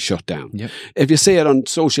immediately be shut down. Yep. If you say it on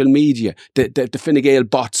social media, the Fine Gael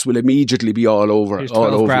bots will immediately be all over.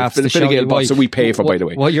 The Fine Gael bots that we pay for, by the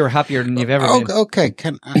way. What you're happier than you've ever been. Okay,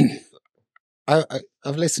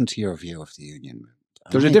 I've listened to your view of the union.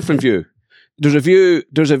 There's a different view. There's a view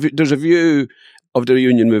of the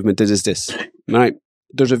union movement that is this, right?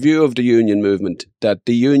 There's a view of the union movement that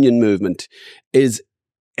the union movement is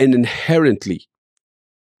an inherently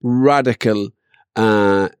radical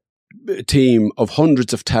team of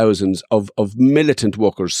hundreds of thousands of militant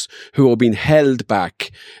workers who are being held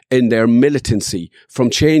back in their militancy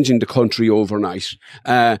from changing the country overnight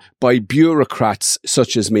by bureaucrats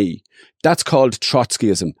such as me. That's called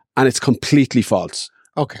Trotskyism, and it's completely false.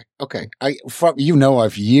 Okay.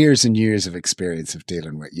 I've years and years of experience of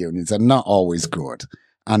dealing with unions, and not always good,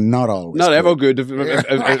 and not always not good. ever good. If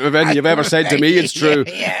anything you've ever said to me, it's true.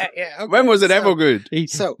 Yeah. Okay. When was it ever good?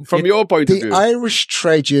 So, from your point of the view, Irish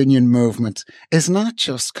trade union movement is not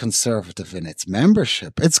just conservative in its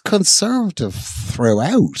membership; it's conservative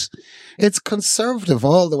throughout. It's conservative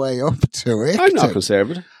all the way up to it. I'm not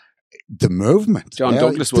conservative. The movement. John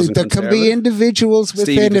Douglas wasn't There can be individuals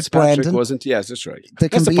within it, Brendan. Wasn't. Yes, that's right.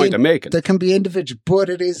 That's the point I'm making. There can be individuals, but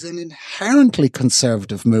it is an inherently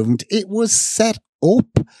conservative movement. It was set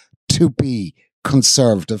up to be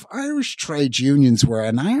conservative. Irish trade unions were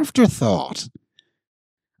an afterthought.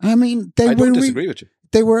 I mean, I don't disagree with you.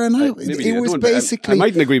 They were it was basically I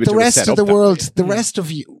mightn't agree with the rest of the world. The rest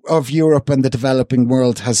of Europe and the developing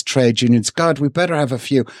world has trade unions. God, we better have a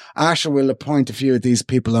few. Asher will appoint a few of these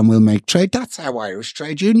people and we'll make trade. That's how Irish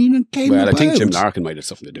trade union came about. Well, I think Jim Larkin might have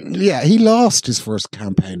something to do with it. Yeah, he lost his first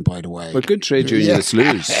campaign, by the way. But good trade unionists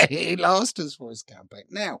lose. He lost his first campaign.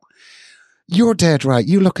 Now, you're dead right.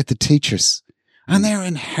 You look at the teachers, and they're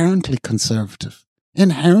inherently conservative.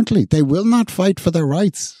 Inherently. They will not fight for their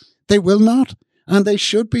rights. They will not. And they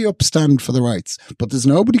should be upstand for the rights. But there's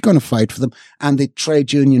nobody going to fight for them. And the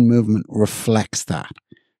trade union movement reflects that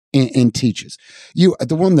in teachers.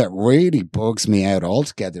 The one that really bugs me out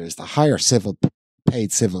altogether is the higher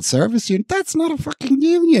paid civil service union. That's not a fucking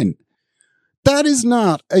union. That is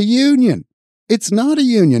not a union. It's not a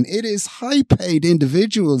union. It is high-paid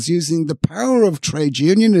individuals using the power of trade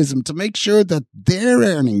unionism to make sure that their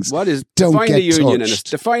earnings don't get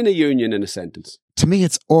touched. Define a union in a sentence. To me,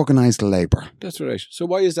 it's organised labour. That's right. So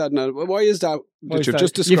why is that not? Why is that you've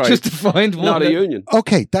just described? You've just defined one. Not a union.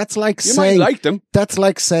 Okay, that's like you saying... might like them. That's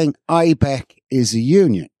like saying IBEC is a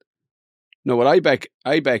union. No, what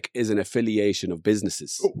IBEC is an affiliation of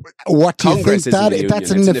businesses. What do Congress you think that's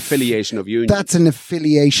an affiliation of unions. That's an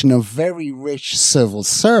affiliation of very rich civil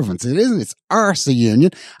servants. It isn't. It's arse a union.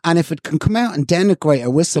 And if it can come out and denigrate a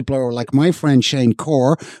whistleblower like my friend Shane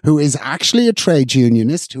Corr, who is actually a trade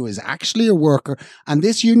unionist, who is actually a worker, and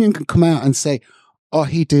this union can come out and say, oh,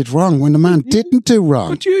 he did wrong when the man didn't do wrong.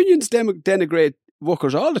 But unions denigrate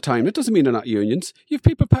workers all the time. It doesn't mean they're not unions. You've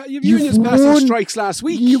unions passing strikes last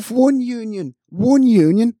week. You've one union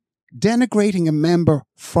denigrating a member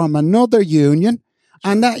from another union,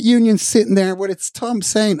 and that union sitting there with its thumb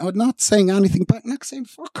saying, or not saying anything back, not saying,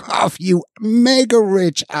 fuck off, you mega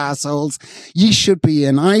rich assholes. You should be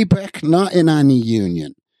in IBEC, not in any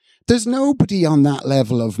union. There's nobody on that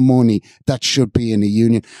level of money that should be in a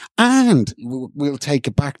union. And we'll take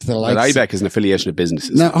it back to the likes. Well, IBEC is an affiliation of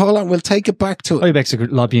businesses. Now, hold on. We'll take it back to... IBEC's a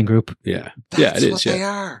lobbying group. Yeah. That's it is. What they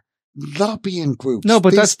are. Lobbying groups. No,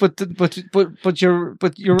 but These, but you're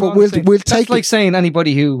but wrong we'll take that's like saying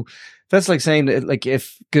anybody who That's like saying that, like,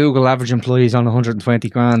 if Google average employees on 120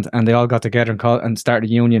 grand and they all got together and started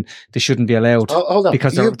a union, they shouldn't be allowed. Hold on.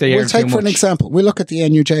 Because they we'll earn take too for an much. example. We'll look at the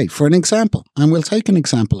NUJ for an example, and we'll take an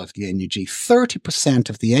example of the NUJ. 30%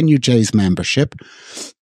 of the NUJ's membership,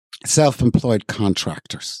 self-employed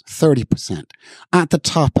contractors. 30%. At the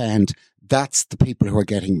top end, that's the people who are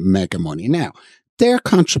getting mega money. Now, their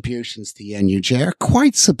contributions to the NUJ are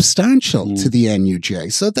quite substantial to the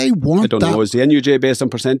NUJ. So they want I don't know. Is the NUJ based on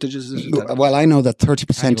percentages? Well, I know that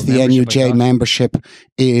 30% of the NUJ membership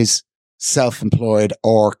is self-employed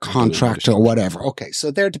or contractor or whatever. Okay,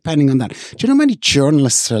 so they're depending on that. Do you know how many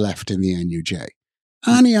journalists are left in the NUJ?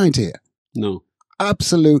 Any idea? No.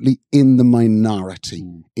 Absolutely in the minority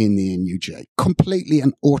in the NUJ. Completely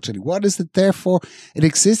and utterly. What is it there for? It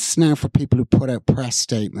exists now for people who put out press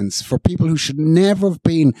statements, for people who should never have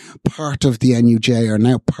been part of the NUJ are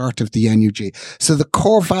now part of the NUJ. So the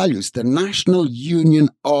core values, the National Union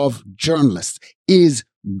of Journalists, is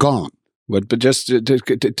gone. But just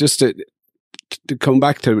to come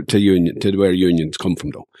back to union, to where unions come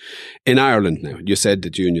from, though. In Ireland now, you said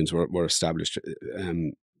that unions were established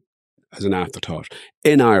as an afterthought.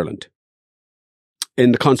 In Ireland,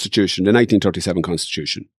 in the Constitution, the 1937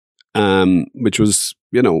 Constitution, which was,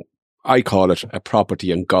 I call it a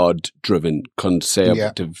property and God-driven,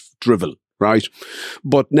 conservative drivel, right?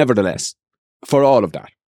 But nevertheless, for all of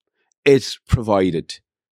that, it provided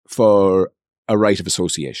for a right of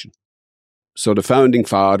association. So the founding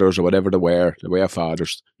fathers, or whatever they were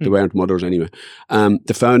fathers, they weren't mothers anyway.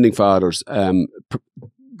 The founding fathers,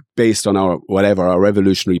 based on our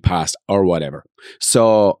revolutionary past or whatever,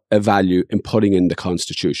 saw a value in putting in the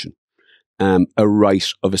Constitution a right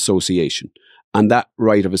of association. And that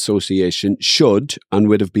right of association should and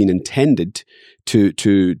would have been intended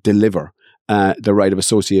to deliver the right of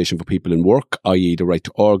association for people in work, i.e. the right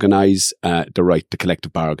to organise, the right to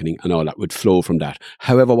collective bargaining, and all that would flow from that.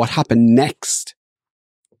 However, what happened next,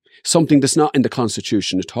 something that's not in the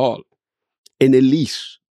Constitution at all, an elite.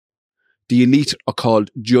 The elite are called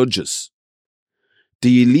judges.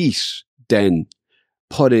 The elite then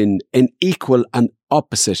put in an equal and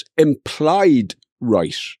opposite implied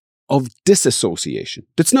right of disassociation.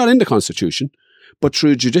 That's not in the Constitution, but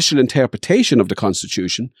through judicial interpretation of the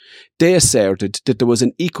Constitution, they asserted that there was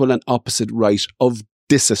an equal and opposite right of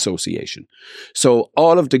disassociation. So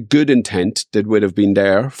all of the good intent that would have been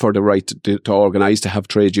there for the right to organise, to have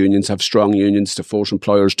trade unions, have strong unions, to force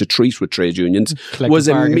employers to treat with trade unions,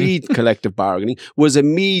 collective bargaining, was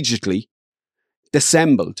immediately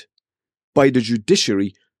dissembled by the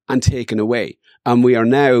judiciary and taken away. And we are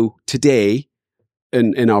now today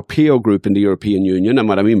in our peer group in the European Union, and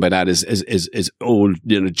what I mean by that is old,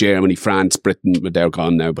 Germany, France, Britain, but they're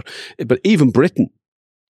gone now. But even Britain,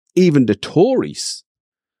 even the Tories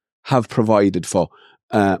have provided for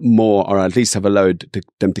more, or at least have allowed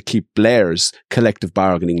them to keep Blair's collective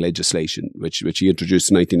bargaining legislation, which he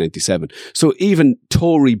introduced in 1997. So even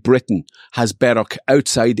Tory Britain has better,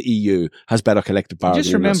 outside the EU, has better collective bargaining.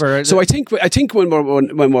 Just remember. So I think when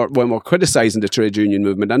we're criticising the trade union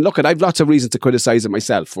movement, and look, I've lots of reasons to criticise it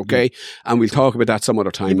myself, okay, and we'll talk about that some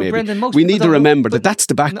other time. Maybe Brendan, we need to remember that that's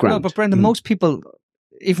the background. No, but Brendan, most people,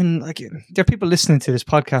 even like, there are people listening to this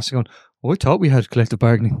podcast going, "Oh, I thought we had collective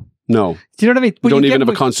bargaining." No. Do you know what I mean? We don't even have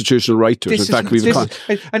a constitutional right to it. In fact, we've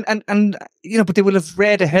but they will have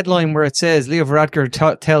read a headline where it says Leo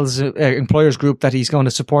Varadkar tells employers group that he's going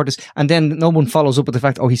to support this, and then no one follows up with the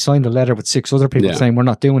fact, he signed a letter with 6 other people saying we're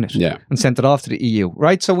not doing it, and sent it off to the EU,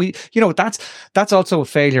 right? So that's also a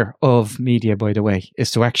failure of media, by the way,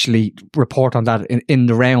 is to actually report on that in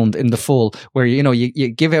the round, in the full, where you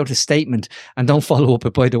give out a statement and don't follow up.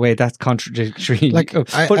 But by the way, that's contradictory.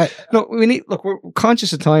 We're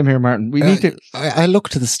conscious of time here, Martin. We need to. I look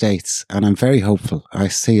to the States, and I'm very hopeful. I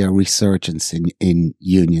see a resurgence in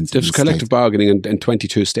unions. There's collective bargaining in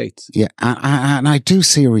 22 states. Yeah, and I do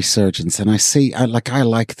see a resurgence, and I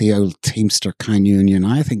like the old Teamster kind union.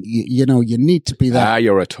 I think you need to be that.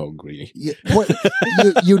 You're a tug, really.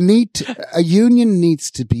 You need to, a union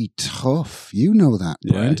needs to be tough. You know that,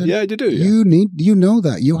 Brendan. Yeah, you do. Yeah. You know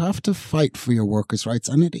that you have to fight for your workers' rights,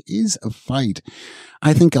 and it is a fight.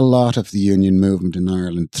 I think a lot of the union movement in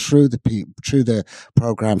Ireland, through the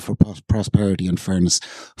Programme for Prosperity and Fairness,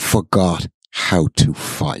 forgot how to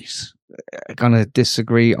fight. I'm going to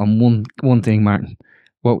disagree on one thing, Martin.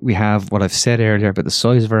 What I've said earlier about the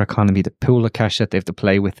size of our economy, the pool of cash that they have to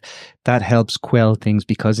play with, that helps quell things,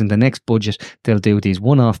 because in the next budget, they'll do these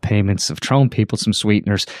one-off payments of throwing people some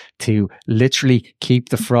sweeteners to literally keep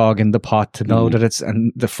the frog in the pot, to know that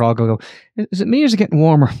and the frog will go, is it me or is it getting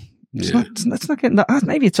warmer? It's not getting that.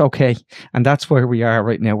 Maybe it's okay. And that's where we are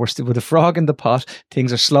right now. We're still with a frog in the pot.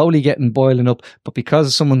 Things are slowly boiling up. But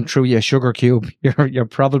because someone threw you a sugar cube, you're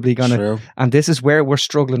probably going to. And this is where we're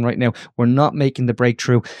struggling right now. We're not making the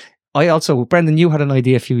breakthrough. Brendan, you had an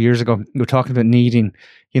idea a few years ago. You were talking about needing,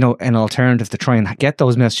 an alternative to try and get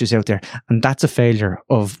those messages out there. And that's a failure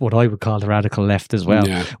of what I would call the radical left as well.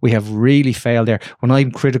 Yeah. We have really failed there. When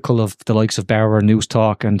I'm critical of the likes of Bauer, News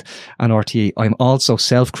Talk and RTE, I'm also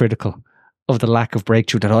self-critical of the lack of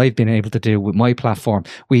breakthrough that I've been able to do with my platform.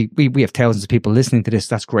 We have thousands of people listening to this.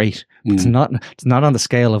 That's great. It's not on the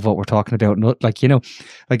scale of what we're talking about.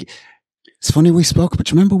 It's funny we spoke about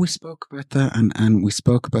that and we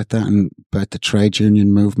spoke about that and about the trade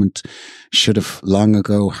union movement should have long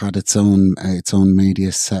ago had its own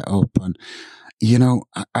media set up. And,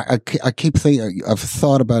 I keep thinking, I've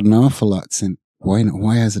thought about an awful lot since,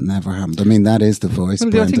 why has it never happened? I mean, that is the voice.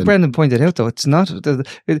 Well, I think Brendan pointed out, though, it's not,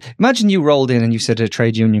 imagine you rolled in and you said to a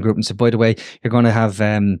trade union group and said, by the way, you're going to have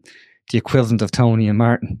the equivalent of Tony and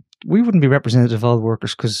Martin. We wouldn't be representative of all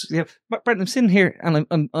workers because, Brendan, I'm sitting here and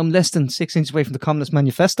I'm less than 6 inches away from the Communist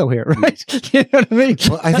Manifesto here, right? You know what I mean?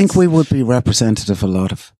 Well, I think we would be representative of a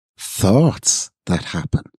lot of thoughts that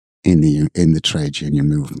happen in the trade union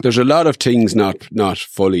movement. There's a lot of things not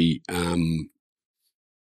fully.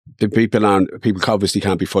 The people obviously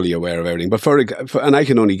can't be fully aware of everything, but and I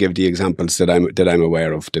can only give the examples that I'm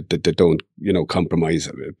aware of that don't compromise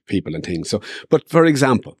people and things. So, but for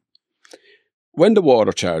example, when the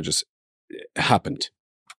water charges happened,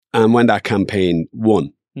 and when that campaign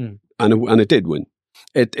won, and it did win,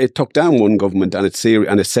 it took down one government and it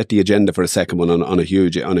set the agenda for a second one on a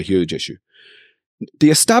huge issue.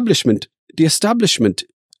 The establishment,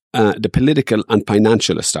 the political and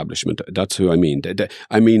financial establishment. That's who I mean.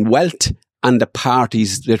 I mean wealth and the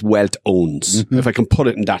parties that wealth owns, if I can put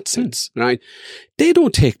it in that sense, right? They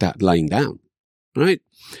don't take that lying down, right?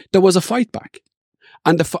 There was a fight back.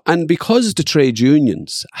 And because the trade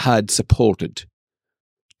unions had supported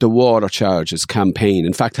the water charges campaign,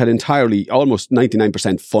 in fact, had entirely, almost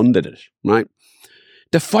 99% funded it, right?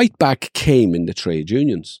 The fight back came in the trade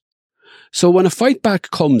unions. So when a fight back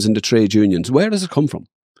comes in the trade unions, where does it come from?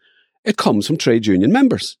 It comes from trade union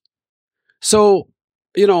members. So,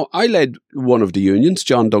 I led one of the unions.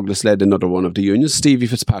 John Douglas led another one of the unions. Stevie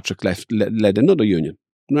Fitzpatrick led another union.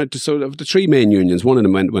 Right, so of the three main unions, one of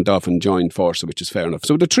them went off and joined Forza, which is fair enough.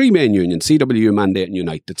 So the three main unions, CWU, Mandate and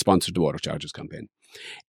Unite, that sponsored the water charges campaign.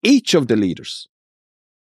 Each of the leaders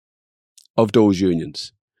of those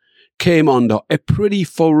unions came under a pretty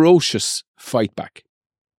ferocious fight back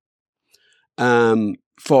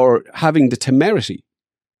for having the temerity,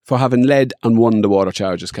 for having led and won the water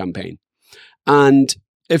charges campaign. And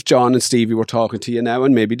if John and Stevie were talking to you now,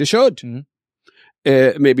 and maybe they should,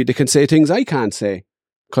 maybe they can say things I can't say,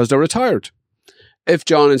 because they're retired. If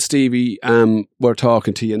John and Stevie were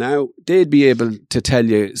talking to you now, they'd be able to tell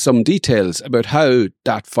you some details about how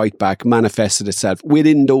that fight back manifested itself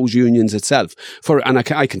within those unions itself. And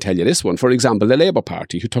I can tell you this one. For example, the Labour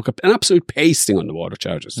Party, who took an absolute pasting on the water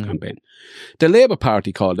charges campaign. The Labour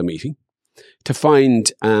Party called a meeting to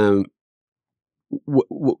find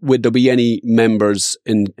would there be any members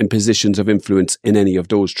in positions of influence in any of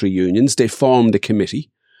those three unions. They formed a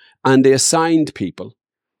committee and they assigned people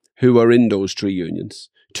who are in those three unions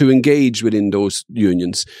to engage within those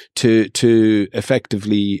unions to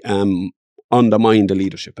effectively undermine the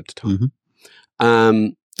leadership at the time.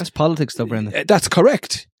 That's politics though, Brendan. That's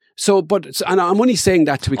correct. So, and I'm only saying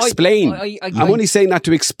that to explain. I'm only saying that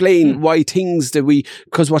to explain why things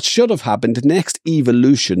because what should have happened, the next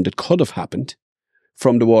evolution that could have happened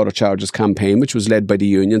from the water charges campaign, which was led by the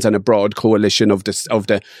unions and a broad coalition of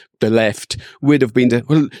the left, would have been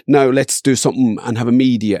now let's do something and have a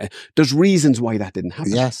media. There's reasons why that didn't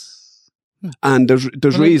happen. Yes. And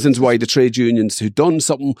there's reasons why the trade unions who done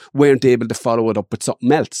something weren't able to follow it up with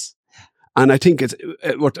something else. And I think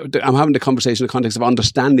I'm having the conversation in the context of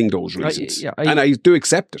understanding those reasons. And I do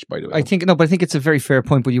accept it, by the way. But I think it's a very fair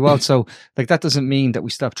point, but you also, that doesn't mean that we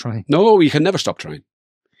stop trying. No, you can never stop trying.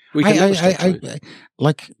 We won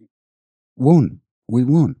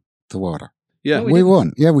the water. Yeah, we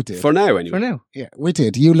won. Yeah, we did. For now, anyway. For now. Yeah, we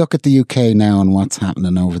did. You look at the UK now and what's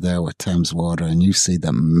happening over there with Thames Water and you see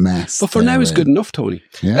the mess. But for now is good enough, Tony.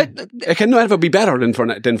 Yeah. It can never be better than for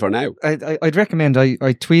now. I'd recommend, I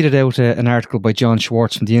tweeted out an article by John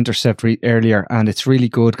Schwartz from The Intercept earlier, and it's really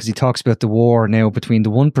good because he talks about the war now between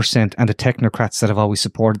the 1% and the technocrats that have always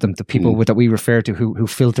supported them, the people that we refer to who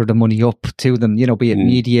filter the money up to them, be it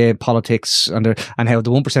media, politics, and how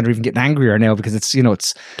the 1% are even getting angrier now because it's,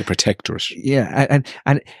 it's the protectorate. Yeah,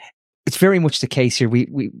 and it's very much the case here.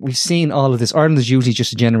 We've seen all of this. Ireland is usually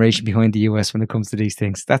just a generation behind the US when it comes to these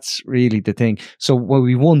things. That's really the thing. So when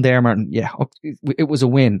we won there, Martin, it was a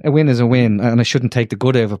win. A win is a win, and I shouldn't take the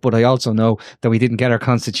good out of it. But I also know that we didn't get our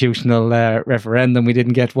constitutional referendum. We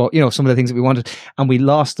didn't get some of the things that we wanted, and we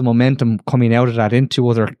lost the momentum coming out of that into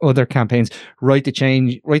other campaigns. Right to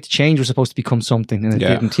change was supposed to become something, and it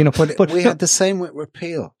didn't. But we had the same with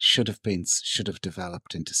repeal. Should have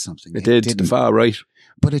developed into something. It did. The far right.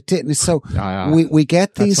 But it didn't. So we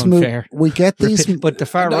get these moves. We get these. But the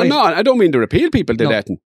far right. No, I don't mean the repeal people did that.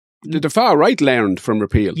 The far right learned from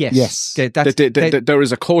repeal. Yes. There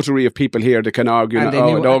is a coterie of people here that can argue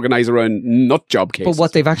and organise around nut job cases. But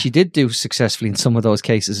what they've actually did do successfully in some of those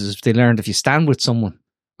cases is they learned if you stand with someone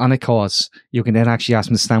on a cause, you can then actually ask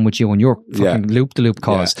them to stand with you on your fucking loop-de-loop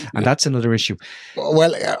cause. And that's another issue.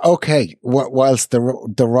 Well, okay, whilst the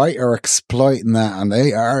right are exploiting that, and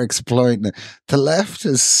they are exploiting it, the left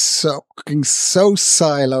is so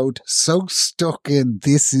siloed, so stuck in,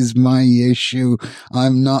 this is my issue,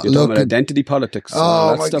 I'm not You're looking... talking about identity politics.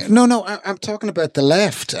 Oh, my God. No, I'm talking about the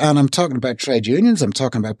left, and I'm talking about trade unions, I'm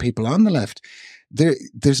talking about people on the left.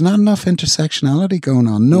 There's not enough intersectionality going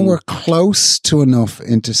on. Nowhere close to enough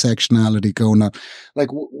intersectionality going on. Like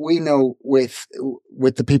we know with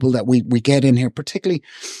the people that we get in here, particularly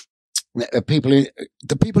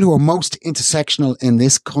the people who are most intersectional in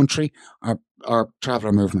this country are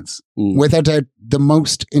traveller movements. Without doubt, the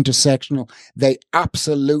most intersectional. They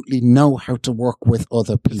absolutely know how to work with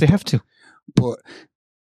other people. They have to. But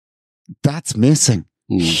that's missing.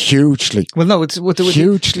 Hugely. Well, no, it's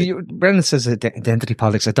hugely. Brendan says identity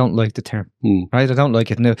politics. I don't like the term, right? I don't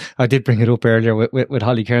like it. No, I did bring it up earlier with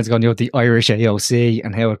Holly Cairns going, the Irish AOC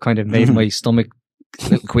and how it kind of made my stomach a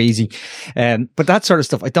little queasy. But that sort of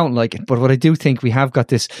stuff, I don't like it. But what I do think we have got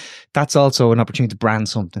this, that's also an opportunity to brand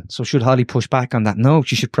something. So should Holly push back on that? No,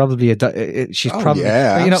 she should probably,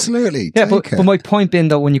 absolutely. Yeah, but my point being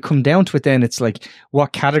though, when you come down to it, then it's like,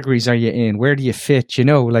 what categories are you in? Where do you fit?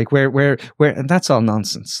 Like where, and that's all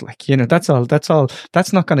nonsense. Like, that's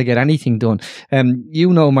not going to get anything done.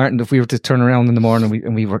 Martin, if we were to turn around in the morning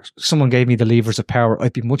and someone gave me the levers of power,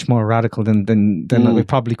 I'd be much more radical than I would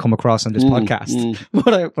probably come across on this podcast.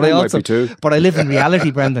 But I live in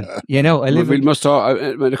reality, Brendan. We must talk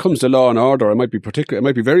when it comes to law and order. It might be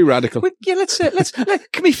very radical. Well, yeah, let's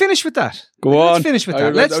can we finish with that? Go on. Let's finish with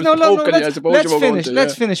that.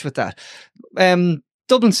 Let's finish with that.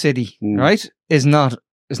 Dublin City, right, is not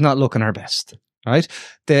looking our best. Right,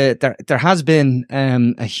 there has been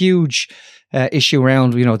a huge issue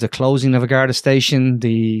around the closing of a Garda station,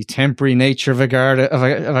 the temporary nature of a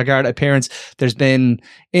Garda appearance. There's been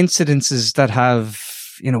incidences that have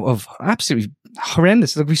of absolutely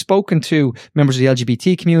horrendous. Like, we've spoken to members of the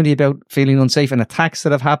LGBT community about feeling unsafe and attacks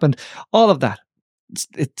that have happened. All of that,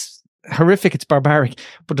 it's horrific. It's barbaric.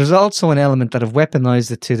 But there's also an element that have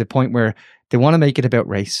weaponized it to the point where they want to make it about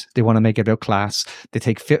race. They want to make it about class. They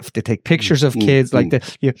take pictures of kids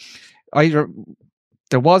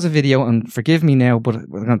there was a video, and forgive me now, but I'm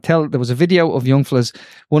going to tell. There was a video of young fellas.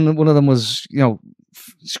 One of them was,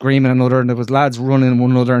 screaming at another, and there was lads running at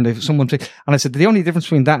one another, and and I said the only difference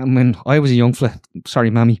between that and when I was a young fella, sorry,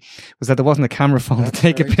 mammy, was that there wasn't a camera phone to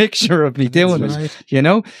take a picture of me doing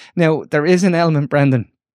it. Now there is an element,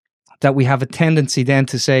 Brendan, that we have a tendency then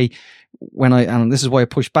to say, and this is why I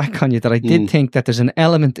push back on you, that I did think that there's an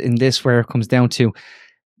element in this where it comes down to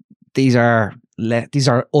these are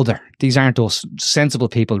other. These aren't us sensible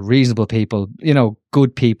people, reasonable people,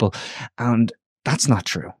 good people. And that's not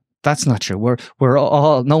true. That's not true. We're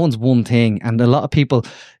all, no one's one thing. And a lot of people,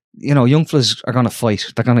 young fellas are going to fight.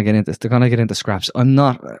 They're going to get into scraps. I'm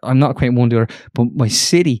not quite one or the other, but my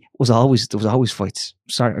city there was always fights.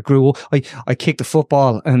 Sorry, I grew up, I kicked a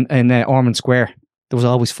football in Ormond Square. There was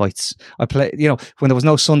always fights. I played, when there was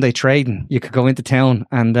no Sunday trading, you could go into town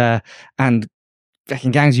and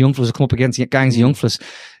gangs of young fellas would come up against gangs of young fellas.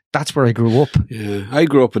 That's where I grew up. Yeah, I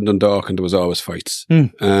grew up in Dundalk, and there was always fights.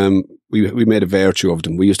 We made a virtue of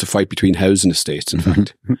them. We used to fight between housing estates, in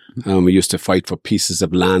fact. We used to fight for pieces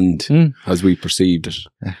of land as we perceived it.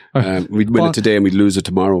 We'd win it today and we'd lose it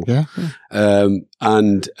tomorrow.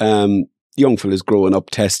 Young fellas growing up,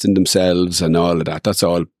 testing themselves and all of that. That's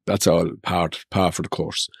all par for the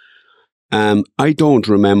course. I don't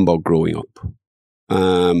remember growing up.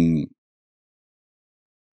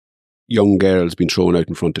 Young girls being thrown out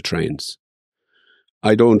in front of trains.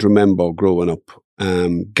 I don't remember growing up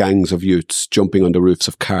gangs of youths jumping on the roofs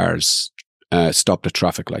of cars stopped at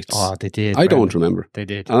traffic lights. Oh, they did. I don't remember. They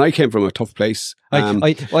did. And I came from a tough place. I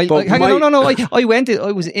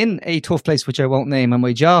was in a tough place, which I won't name, and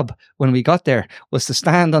my job when we got there was to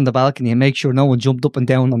stand on the balcony and make sure no one jumped up and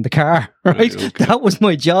down on the car. Right? Okay. That was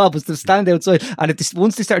my job, was to stand outside, and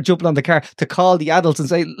once they started jumping on the car, to call the adults and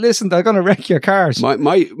say, "Listen, they're going to wreck your cars."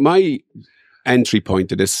 My entry point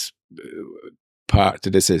to this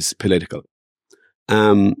is political.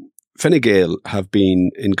 Fine Gael have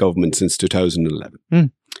been in government since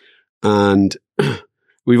 2011. And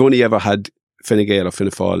we've only ever had Fine Gael or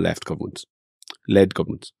Fianna Fáil led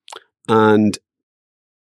governments. And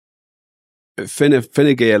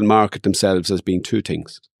Fine Gael market themselves as being two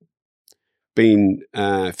things. Being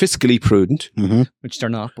fiscally prudent, which they're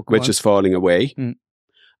not, which is falling away,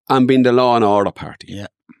 and being the law and order party. Yeah.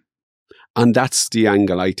 And that's the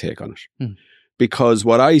angle I take on it. Because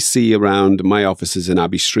what I see around my offices in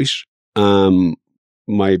Abbey Street,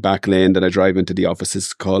 my back lane that I drive into the office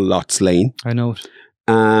is called Lots Lane. I know it.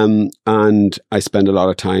 And I spend a lot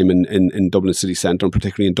of time in Dublin city centre, and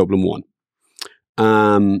particularly in Dublin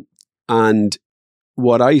 1. And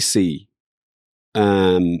what I see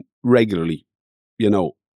regularly,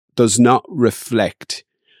 does not reflect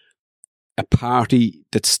a party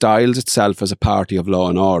that styles itself as a party of law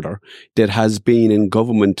and order, that has been in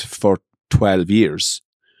government for 12 years,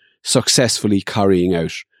 successfully carrying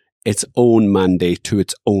out its own mandate to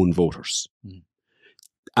its own voters.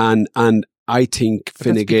 And I think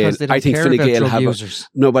Fine Gael have I think Fine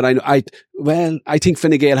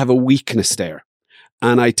Gael have a weakness there.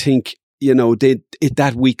 And I think,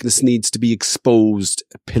 that weakness needs to be exposed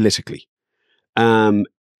politically.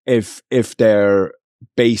 If their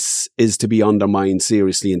base is to be undermined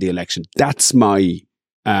seriously in the election. That's my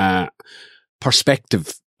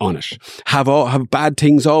perspective on it. Have bad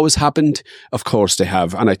things always happened? Of course they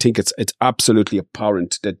have, and I think it's absolutely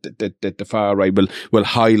apparent that the far right will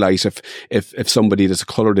highlight if somebody that's a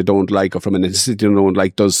colour they don't like, or from an ethnicity they don't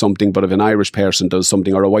like, does something, but if an Irish person does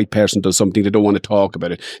something or a white person does something, they don't want to talk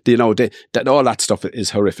about it. That all that stuff is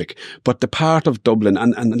horrific. But the part of Dublin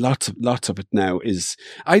and lots of it now is,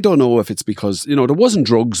 I don't know if it's because there wasn't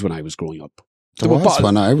drugs when I was growing up.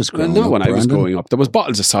 When I was growing up. When I was growing up, there was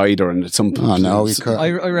bottles of cider and some. Oh no, I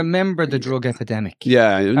remember the drug epidemic.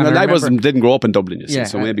 Yeah, didn't grow up in Dublin, you see,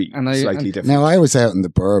 so maybe slightly different. Now I was out in the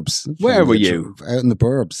burbs. Where were you? Out in the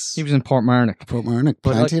burbs. He was in Portmarnock.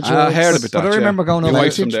 Plantage. I heard about that. But I remember going over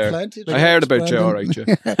there. I heard about you, all right.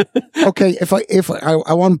 Okay, if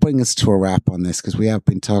I want to bring us to a wrap on this, because we have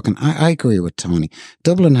been talking. I agree with Tony.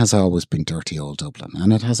 Dublin has always been dirty, old Dublin,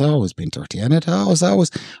 and it has always been dirty, and it always.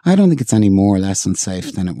 I don't think it's any more less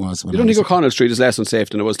unsafe than it was when you don't think O'Connell Street is less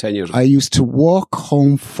unsafe than it was 10 years ago? I used to walk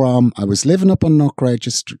home I was living up on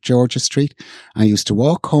Knockridge, Georgia Street. I used to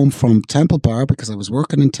walk home from Temple Bar, because I was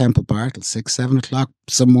working in Temple Bar till 6, 7 o'clock,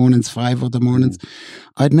 some mornings, 5 other mornings.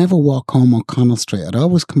 I'd never walk home O'Connell Street. I'd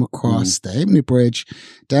always come across the Halfpenny Bridge,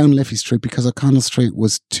 down Liffey Street, because O'Connell Street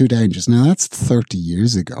was too dangerous. Now that's 30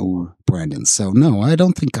 years ago, Brendan. So no, I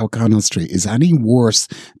don't think O'Connell Street is any worse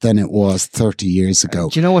than it was 30 years ago.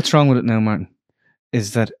 Do you know what's wrong with it now, Martin?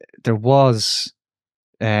 Is that there was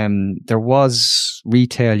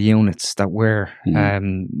retail units that were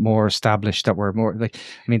more established, that were more like,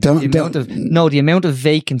 the amount of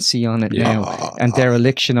vacancy on it now and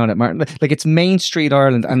dereliction on it, Martin. Like it's Main Street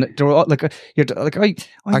Ireland, and they're all like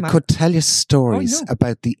I could tell you stories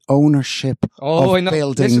about the ownership of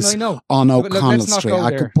buildings on O'Connell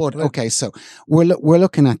Street. So we're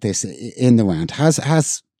looking at this in the round.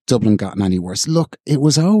 Has Dublin gotten any worse? Look, it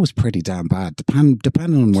was always pretty damn bad.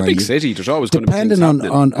 Depending on where it's a big city, there's always going to be things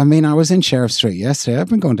happening. I mean, I was in Sheriff Street yesterday. I've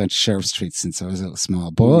been going down to Sheriff Street since I was a little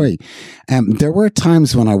small boy. There were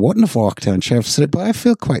times when I wouldn't have walked down Sheriff Street, but I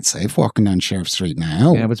feel quite safe walking down Sheriff Street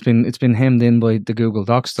now. Yeah, but it's been hemmed in by the Google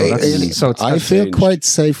Docs, though. I feel quite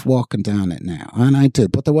safe walking down it now, and I do.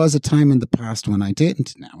 But there was a time in the past when I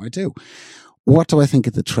didn't. Now I do. What do I think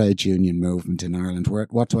of the trade union movement in Ireland?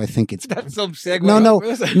 What do I think it's... That's some segue.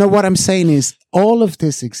 No, what I'm saying is all of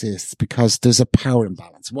this exists because there's a power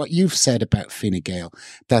imbalance. What you've said about Fine Gael,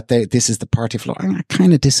 that this is the party of law, and I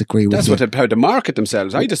kind of disagree with you. That's how they market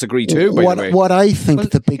themselves. I disagree too, by the way. What I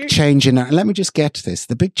think the big change in Ireland... Let me just get to this.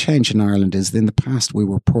 The big change in Ireland is in the past we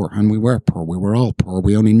were poor, and we were poor. We were all poor.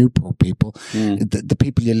 We only knew poor people. The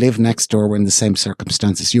people you live next door were in the same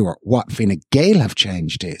circumstances you were. What Fine Gael have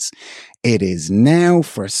changed is... It is now,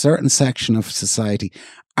 for a certain section of society,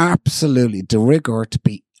 absolutely de rigueur to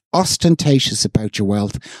be ostentatious about your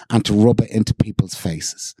wealth and to rub it into people's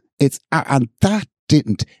faces. And that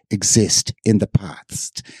didn't exist in the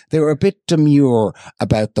past. They were a bit demure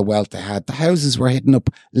about the wealth they had. The houses were hidden up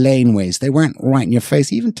laneways. They weren't right in your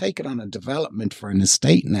face. Even take it on a development for an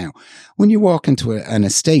estate now. When you walk into an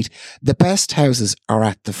estate, the best houses are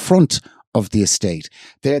at the front of the estate.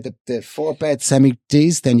 They're the 4-bed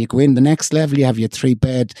semi-Ds. Then you go in the next level, you have your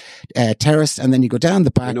 3-bed terrace, and then you go down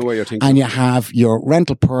the back. I know what you're thinking. And you have your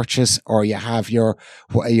rental purchase, or you have your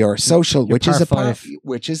social, which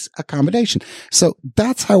is accommodation. So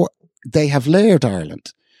that's how they have layered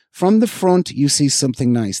Ireland. From the front, you see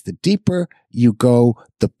something nice. The deeper you go,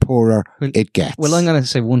 the poorer it gets. Well, I'm going to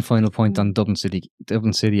say one final point on Dublin City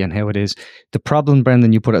and how it is. The problem,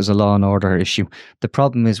 Brendan, you put it as a law and order issue. The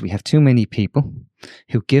problem is we have too many people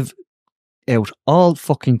who give out all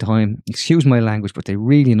fucking time. Excuse my language, but they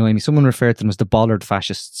really annoy me. Someone referred to them as the bollard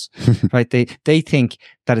fascists, right? They think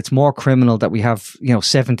that it's more criminal that we have,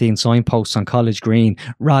 17 signposts on College Green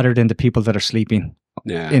rather than the people that are sleeping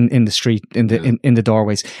in the street, in the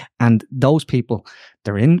doorways. And those people,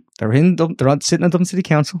 they're sitting in Dublin City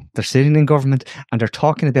Council, they're sitting in government, and they're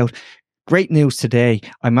talking about great news today.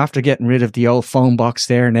 I'm after getting rid of the old phone box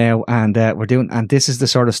there now, and and this is the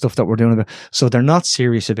sort of stuff that we're doing about. So they're not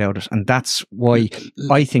serious about it, and that's why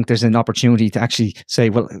I think there's an opportunity to actually say,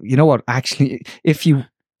 well, you know what? Actually, if you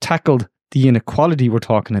tackled the inequality we're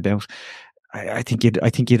talking about, I think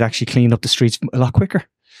you'd actually clean up the streets a lot quicker.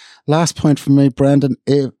 Last point for me, Brendan,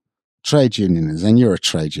 trade unionists, and you're a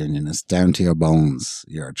trade unionist, down to your bones,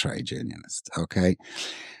 you're a trade unionist, okay?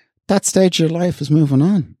 That stage of your life is moving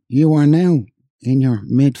on. You are now in your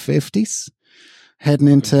mid-50s, heading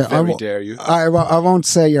into... dare you. I won't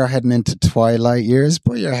say you're heading into twilight years,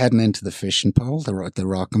 but you're heading into the fishing pole, the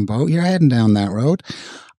rocking boat. You're heading down that road.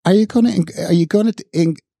 Are you going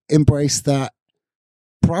to embrace that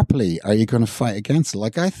properly? Are you going to fight against it?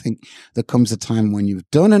 Like, I think there comes a time when you've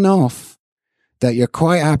done enough that you're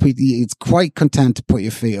quite happy, it's quite content to put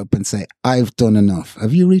your feet up and say, I've done enough.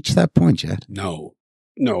 Have you reached that point yet? No,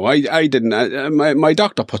 I didn't. My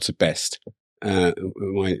doctor puts it best,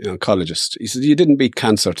 my oncologist. He said, you didn't beat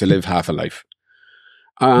cancer to live half a life.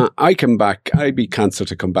 I beat cancer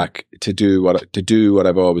to come back to do what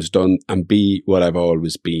I've always done and be what I've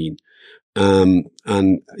always been. And,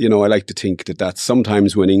 I like to think that that's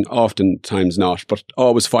sometimes winning, oftentimes not, but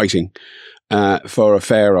always fighting, for a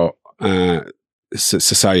fairer,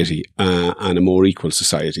 society, and a more equal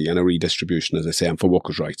society and a redistribution, as I say, and for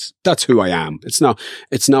workers' rights. That's who I am. It's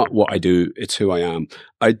not what I do. It's who I am.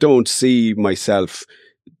 I don't see myself,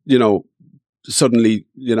 suddenly,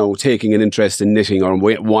 taking an interest in knitting or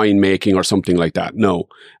wine making or something like that. No.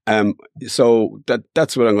 So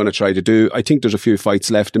that's what I'm going to try to do. I think there's a few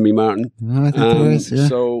fights left in me, Martin. No, I think there is, yeah.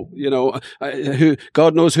 So,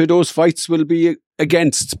 God knows who those fights will be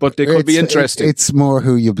against, but they could be interesting. It's more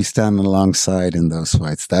who you'll be standing alongside in those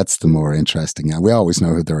fights. That's the more interesting. We always know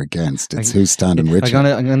who they're against. It's who's standing with you.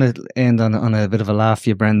 I'm going to end on a bit of a laugh for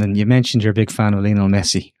you, Brendan. You mentioned you're a big fan of Lionel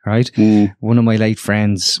Messi, right? One of my late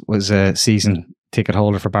friends was a season ticket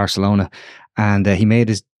holder for Barcelona, and he made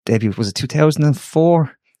his debut, was it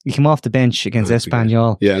 2004? He came off the bench against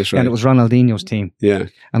Espanyol. Yeah, that's right. And it was Ronaldinho's team. Yeah.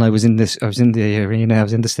 And I was in the arena, I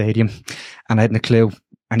was in the stadium, and I hadn't a clue.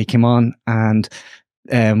 And he came on, and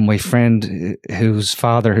my friend whose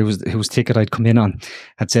father, whose ticket I'd come in on,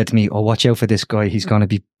 had said to me, "Oh, watch out for this guy. He's going to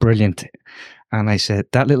be brilliant." And I said,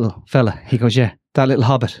 "That little fella." He goes, "Yeah, that little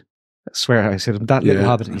hobbit." I swear, I said, "That little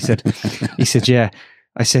hobbit." He said, "Yeah."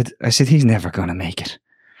 I said, "He's never going to make it."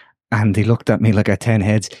 And he looked at me like I had 10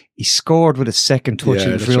 heads. He scored with a second touch.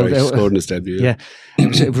 Yeah, that's right. He scored in his debut. Yeah. It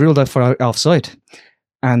was ruled out for offside.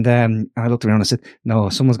 And I looked around and I said, "No,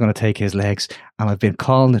 someone's going to take his legs." And I've been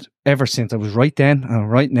calling it ever since. I was right then and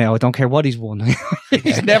right now. I don't care what he's won.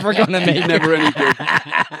 He's never going to make it. Never any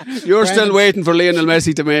good. You're still waiting for Lionel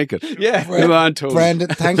Messi to make it. Yeah. Come on, Tony. Brendan,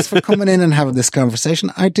 thanks for coming in and having this conversation.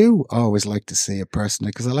 I do always like to see it personally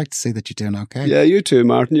because I like to see that you're doing okay. Yeah, you too,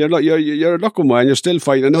 Martin. You're a lucky man. You're still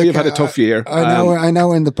fighting. I know you've had a tough year. I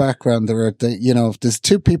know in the background if there's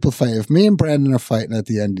two people fighting, if me and Brendan are fighting at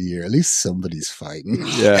the end of the year, at least somebody's fighting.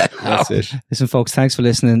 Yeah, that's it. Listen, folks, thanks for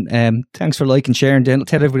listening. Thanks for liking, sharing,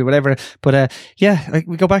 tell everybody whatever. But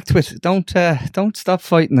we go back to it. Don't stop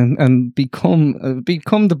fighting and become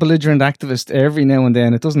the belligerent activist every now and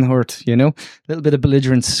then. It doesn't hurt, A little bit of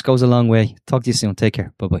belligerence goes a long way. Talk to you soon. Take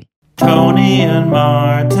care. Bye bye. Tony and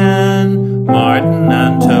Martin, Martin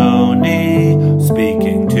and Tony,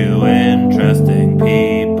 speaking to interesting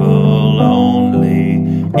people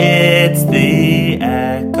only. It's the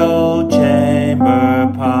Echo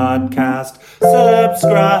Chamber Podcast.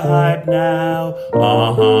 Subscribe now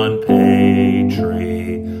on